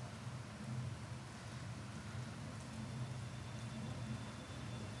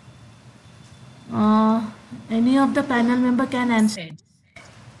 Any of the panel member can answer. Said.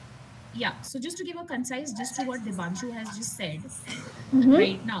 Yeah, so just to give a concise gist to what Devanshu has just said,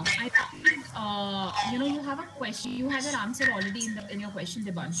 right now, I believe you have a question, you have your answer already in your question,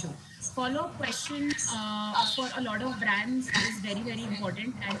 Dibanshu. Follow-up question for a lot of brands is very, very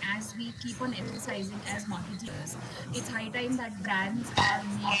important. And as we keep on emphasizing as marketeers, it's high time that brands are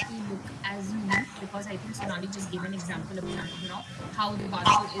made to look as human, because I think Sonali just gave an example about, how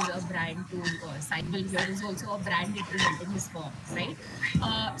Dibanshu is a brand to Cycle here is also a brand representing his firm, right?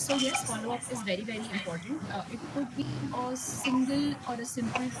 So yes, follow-up is very, very important. It could be a single or a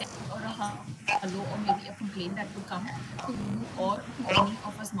simple text or a hello or maybe a complaint that could come to you or to any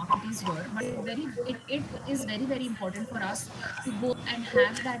of us marketers here. But it is very, very important for us to go and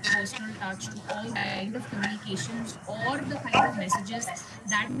have that personal touch to all the kind of communications or the kind of messages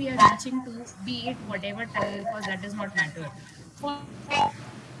that we are reaching to, be it whatever type, because that does not matter. Follow-up is very, very important.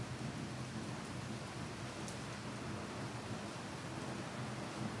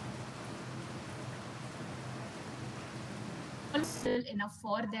 Because enough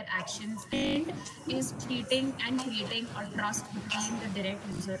for their actions and is treating and creating a trust between the direct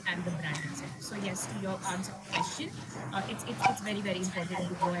user and the brand itself. So yes, to your answer your question, it's very, very important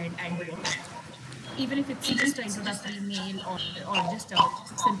to go ahead and do a follow-up, even if it's just an introductory mail or just a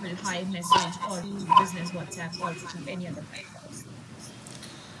simple hi message or through business WhatsApp or through any other platforms.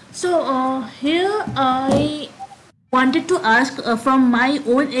 So here I wanted to ask from my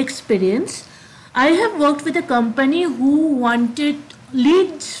own experience. I have worked with a company who wanted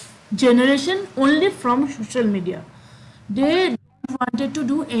leads generation only from social media. They don't wanted to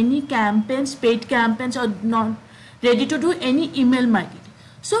do any campaigns, paid campaigns, or not ready to do any email marketing.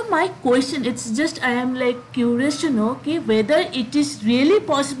 So my question, it's just I am like curious to know, okay, whether it is really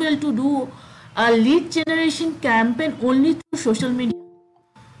possible to do a lead generation campaign only through social media.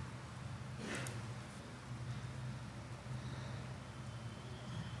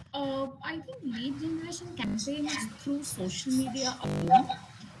 I think lead generation campaigns through social media alone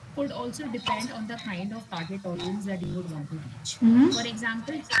could also depend on the kind of target audience that you would want to reach. For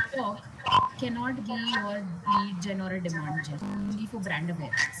example, TikTok cannot be your lead gen or a demand gen, only for brand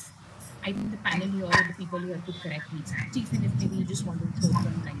awareness. I think the panel here or the people here could correct me. Stephen, if maybe you just want to throw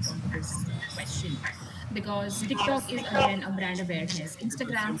some light onto this question, because TikTok is again a brand awareness.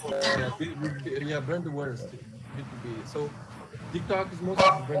 Instagram, Yeah, yeah, brand awareness, B2B. So TikTok is mostly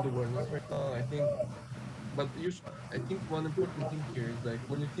for brand awareness right now, I think. But I think one important thing here is like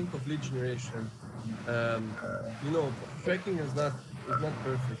when you think of lead generation, um, tracking is not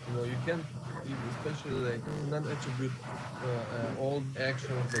perfect. You can't, especially like you cannot attribute all the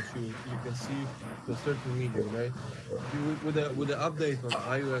actions that you can see to a certain medium, right? With the update on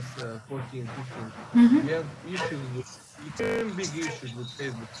iOS 14, 15, we have issues with extreme big issues with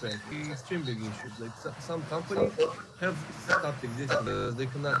Facebook tracking, extreme big issues. Like some companies have stopped existing because they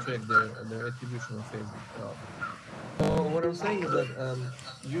cannot track their attribution on Facebook at all. So what I'm saying is that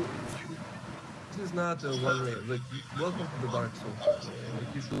this is not a one way. Like welcome to the dark social.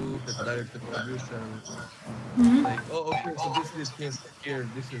 Like you should look at direct attribution. Like, oh, okay, so this lead came from here.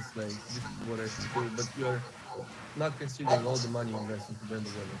 This is what I should do. But you are not considering all the money you invest into brand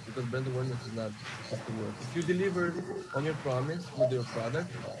awareness, because brand awareness is not just the word. If you deliver on your promise with your product,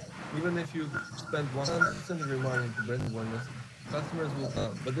 even if you spend 100% of your money into brand awareness, customers will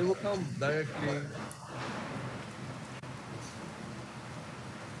come, but they will come directly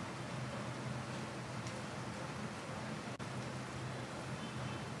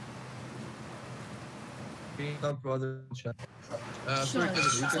some product chat. Sorry, sure,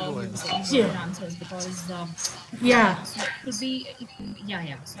 Kavita, you can go ahead. you got Yeah. your answers because yeah, Yeah. yeah. So it could be yeah,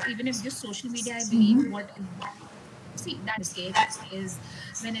 yeah. So even if just social media, I believe what see that scale is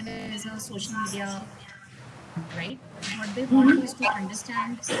whenever there is a social media brand, right? What they want is to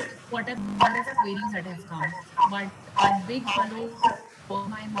understand what are the number of queries that have come. But a big hello to all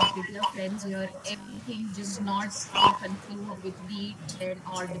my marketer friends here. Everything does not all conclude with lead gen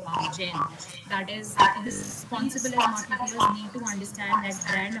or demand gen. That is, we responsible as marketers need to understand that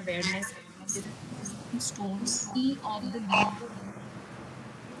brand awareness is a stepping stone to any of the lead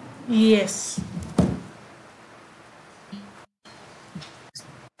Yes.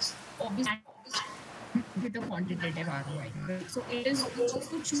 obviously with a quantitative ROI, right? So it is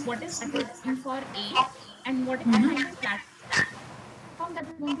to choose what is working for A and what is the kind of platform that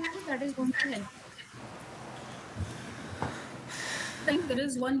we're going to use that is going to help. I think there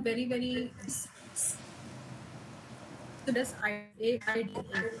is one very, very this AIDA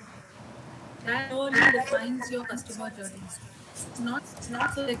that really defines your customer journeys. It's not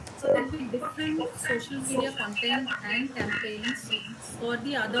so there could be different social media content and campaigns for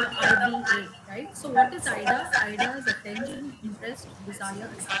the other IDA, right? So what is IDA? IDA is attention, interest, desire,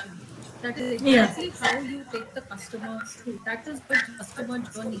 action. That is Yeah. exactly how you take the customer through. That is your customer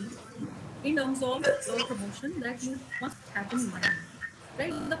journey in terms of promotion that you must have in mind,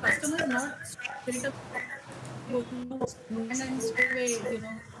 right? So the customer is not straight away going to land and straight away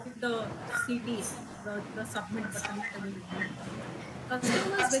hit the CTA, the submit button, whatever you want to call it.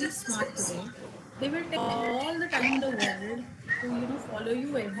 Customer is very smart today. They will take all the time in the world to follow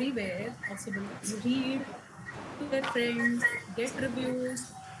you everywhere possible, read, talk to their friends, get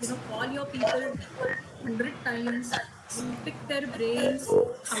reviews, call your people 100 times, pick their brains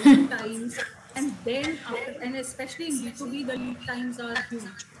 1,000 times, and then after, and especially in B2B, the lead times are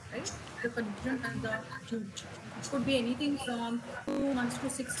huge, right? The conversion times are huge. It could be anything from 2 months to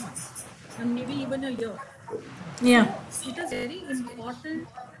 6 months, and maybe even a year. Yeah. So it is very important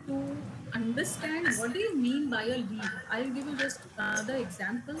to understand what do you mean by a lead. I'll give you just another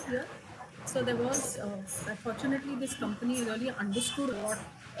example here. So there was, fortunately, this company really understood what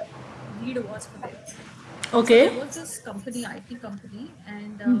lead was for them. So there Okay. was this company, IT company,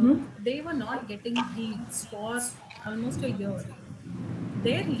 and they were not getting leads for almost a year.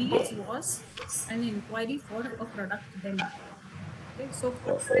 Their leads was an inquiry for a product demo. Okay, so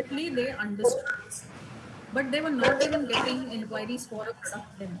fortunately they understood, but they were not even getting inquiries for a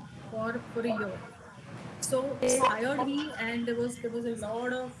product demo for a year. So they hired me, and there was a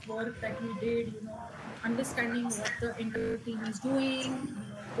lot of work that we did, understanding what the internal team is doing,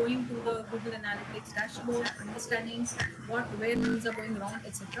 going to the Google Analytics dashboard, understanding where things are going wrong,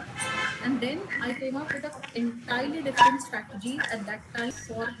 etc. And then I came up with an entirely different strategy at that time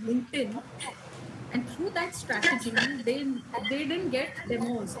for LinkedIn. And through that strategy, they didn't get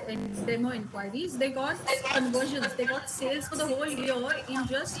demos and demo inquiries. They got conversions. They got sales for the whole year in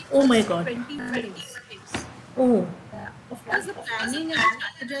just Oh my God. 21 days. Oh. Yeah, of course, the planning and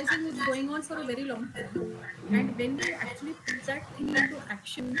strategizing was going on for a very long time. And when they actually put that thing into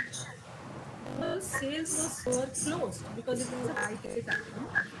action, the sales were closed because it was a high ticket item,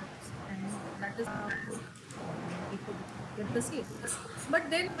 of course. And that is how they could get the sales. But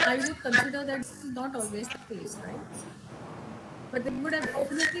then I would consider that this is not always the case, right? But they would have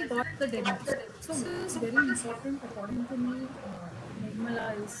definitely got the demos. So what is very important according to me,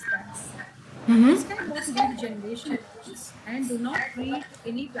 Nirmala, is that understand what lead generation is and do not treat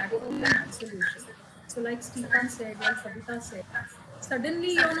any platform in isolation. So like Stefan said, like Kavita said,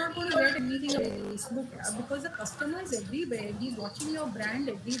 suddenly you're not going to get anything on Facebook, yeah, because the customer is everywhere. He's watching your brand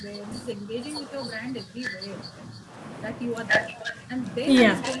everywhere. He's engaging with your brand everywhere that you are there. And then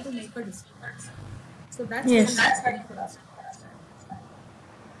Yeah. he's going to make a decision. So that's very Yes. important for us to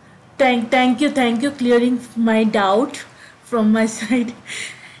understand. Thank you clearing my doubt from my side.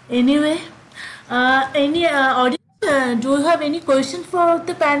 Anyway, any audience, do you have any question for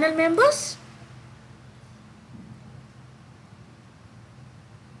the panel members?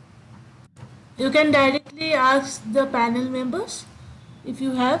 You can directly ask the panel members if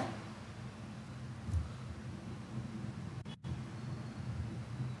you have.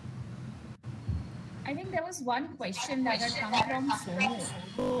 I think there was one question that had come from Sonu,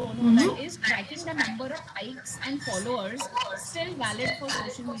 that is tracking the number of likes and followers still valid for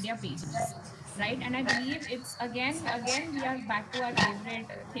social media pages, right? And I believe it's again we are back to our favorite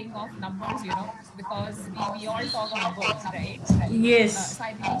thing of numbers, because we all talk numbers, right? Yes. So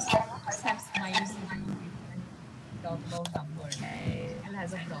I believe Sonu must have smiled when we talk about numbers. Still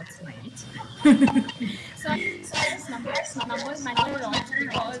has a broad smile. So I think yes, numbers matter a lot,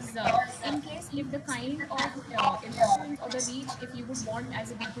 because in case if the kind of influence or the reach, if you would want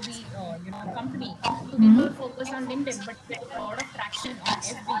as a B2B company to be more focused on LinkedIn but get a lot of traction on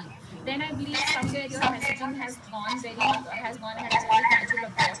FB, then I believe somewhere your messaging has gone ahead as a very casual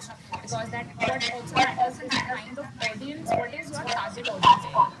approach, because that what also matters is the kind of audience, what is your target audience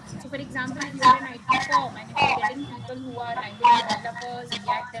for. So for example, if you are an IT firm and if you're getting people who are Angular developers,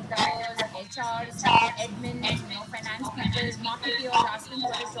 React developers, HRs, admins, finance people, marketeers asking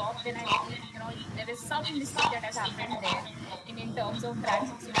for a job, then I believe, there is some mistake that has happened there in terms of brand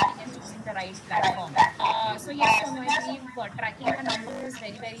positioning and choosing the right platform. So yes, so no, I believe tracking the numbers is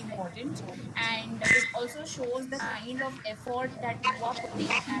very, very important. And it also shows the kind of effort that you are putting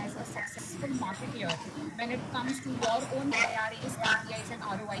as a successful marketeer when it comes to your own KRAs, KPIs, and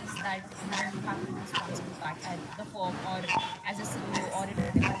ROIs that you have to be responsible at the firm or as a CEO or in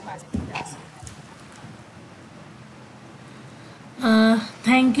whatever capacity that you are.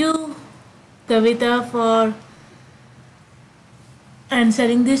 Thank you, Kavita, for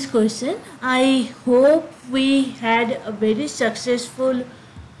answering this question. I hope we had a very successful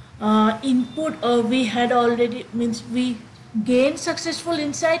input, or we had already means we gained successful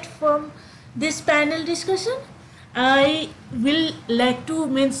insight from this panel discussion. I will like to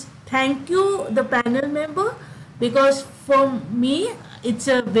means thank you the panel member, because for me It's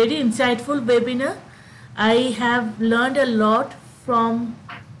a very insightful webinar. I have learned a lot from.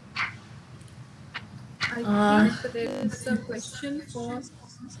 I Uh, think there is a question for.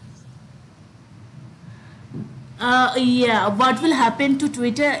 yeah, what will happen to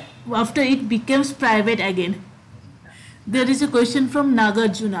Twitter after it becomes private again? There is a question from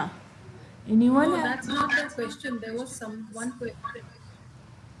Nagarjuna. Anyone? No, that's not the question. There was some one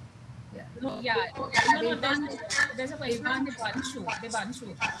yeah. Yeah, no, there's a question from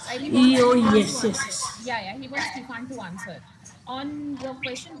Devanshu. I really want Oh, Stefan to yes, answer. yes. Yeah, he wants Stefan to answer on your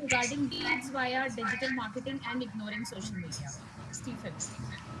question regarding leads via digital marketing and ignoring social media. Stephen.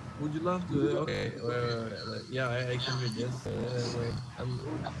 Would you love to? Okay, yeah, I can read this.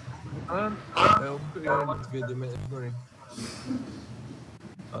 Regarding this video, ignoring.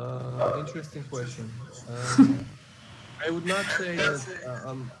 Interesting question. I would not say that.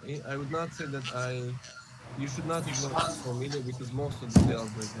 I would not say that I. You should not ignore social media because most of the sales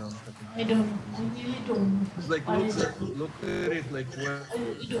right now happen I through don't social know. media. I really don't know. It's like What is it? look at it like where I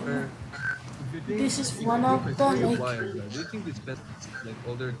don't if know. you think This is if you one think of like who the are your like. buyers are? Do you think they spend like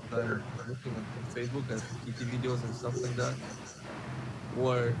all their time looking at Facebook at PT videos and stuff like that,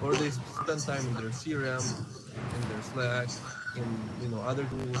 or they spend time in their CRM, in their Slack, in other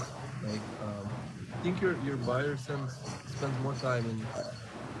tools like I think your buyer spends more time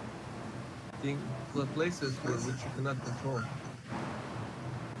in places where which you cannot control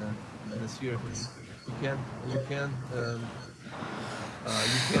in a sphere. You can't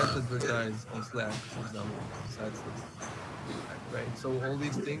advertise on Slack, for example, besides Slack, right? So all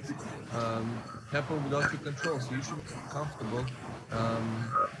these things happen without your control. So you should be comfortable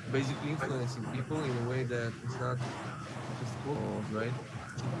basically influencing people in a way that is not just cold, right?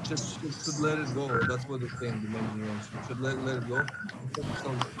 Should let it go. That's what they say in the main generation. Should let it go and focus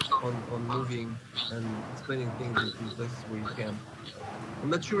on moving and explaining things in places where you can. I'm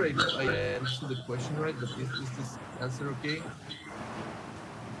not sure I understood the question right, but is this answer okay?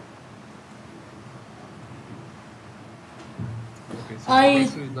 Okay, so I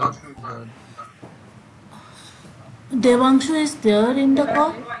Devanshu is not. Devanshu is there in the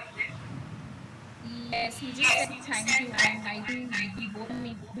call. Yes, he just said thank you, and I think we both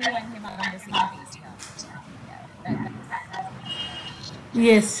me do and him are on the same page. Yeah, yeah, that's it.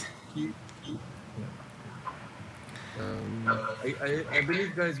 Yes. He, yeah. I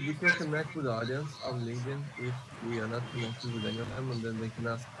believe, guys, we can connect with the audience on LinkedIn if we are not connected with any of them, and then they can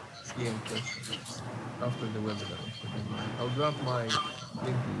ask PM questions after the webinar. So I'll drop my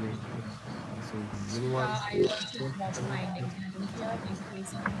LinkedIn link here. So does anyone? Yeah, I also dropped my LinkedIn link here in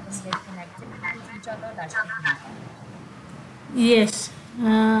case if we can get connected with each other. That would be great. Yes.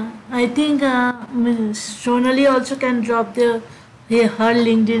 I think Ms. Sonali also can drop her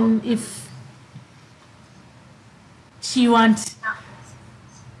LinkedIn if she wants. Yeah,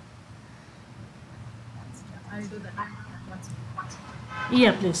 I'll do that. One second.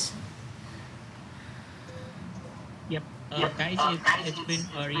 Yeah, please. Yep. Guys, it's been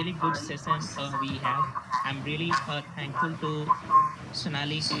a really good session we have. I'm really thankful to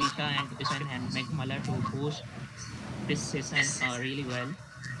Sonali, Kavita, and Stefan and Megmala to host this session really well.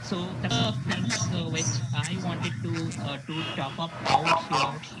 So couple of things which I wanted to top up out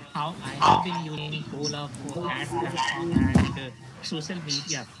here, how I have been using whole of ad platform and social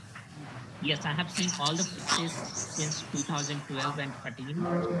media. Yes, I have seen all the phases since 2012 and 13,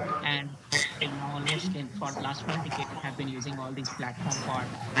 and till now almost in for last 1 decade I have been using all these platform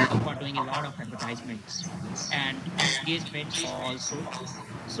for doing a lot of advertisements and engagements also.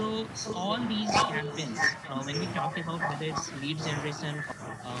 So all these campaigns, when we talk about whether it's lead generation,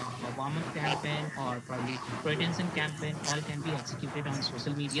 warm up campaign, or probably retention campaign, all can be executed on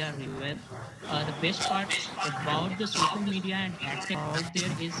social media really well. The best part about the social media and ad tech out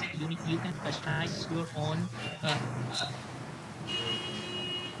there is you can customize your own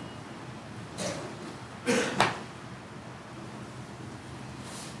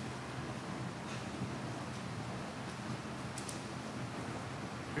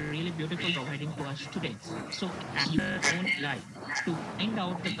really beautiful providing to us today. So and your own AI to find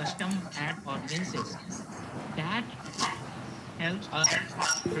out the custom ad audiences that helps us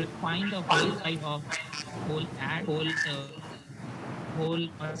refine the whole side of whole ad, whole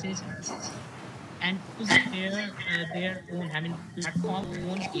audiences and using their own, I mean, platform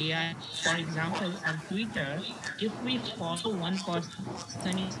own AI. For example, on Twitter, if we follow one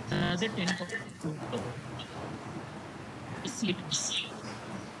person, is another 10% to follow. It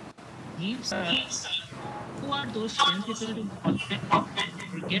gives us who are those 10 people to follow and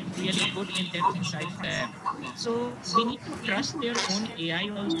get really good in-depth insight from them. So we need to trust their own AI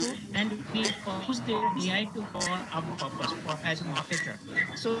also, and we use their AI to for our purpose for as a marketer.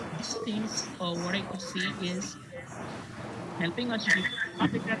 So these things, what I could see is helping us become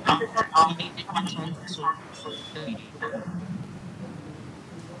marketer AI agents on the social media.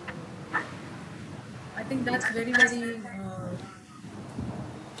 I think that's very, very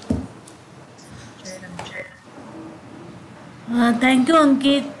shared and Thank you,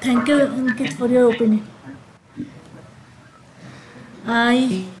 Ankit. Thank you, Ankit, for your opinion.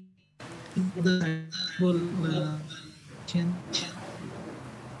 I For the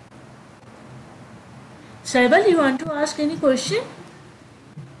cyber Saibal, you want to ask any question?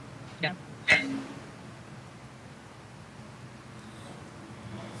 Yeah.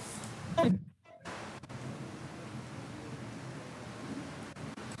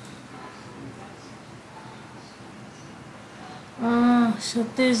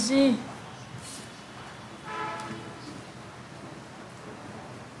 Satish ji.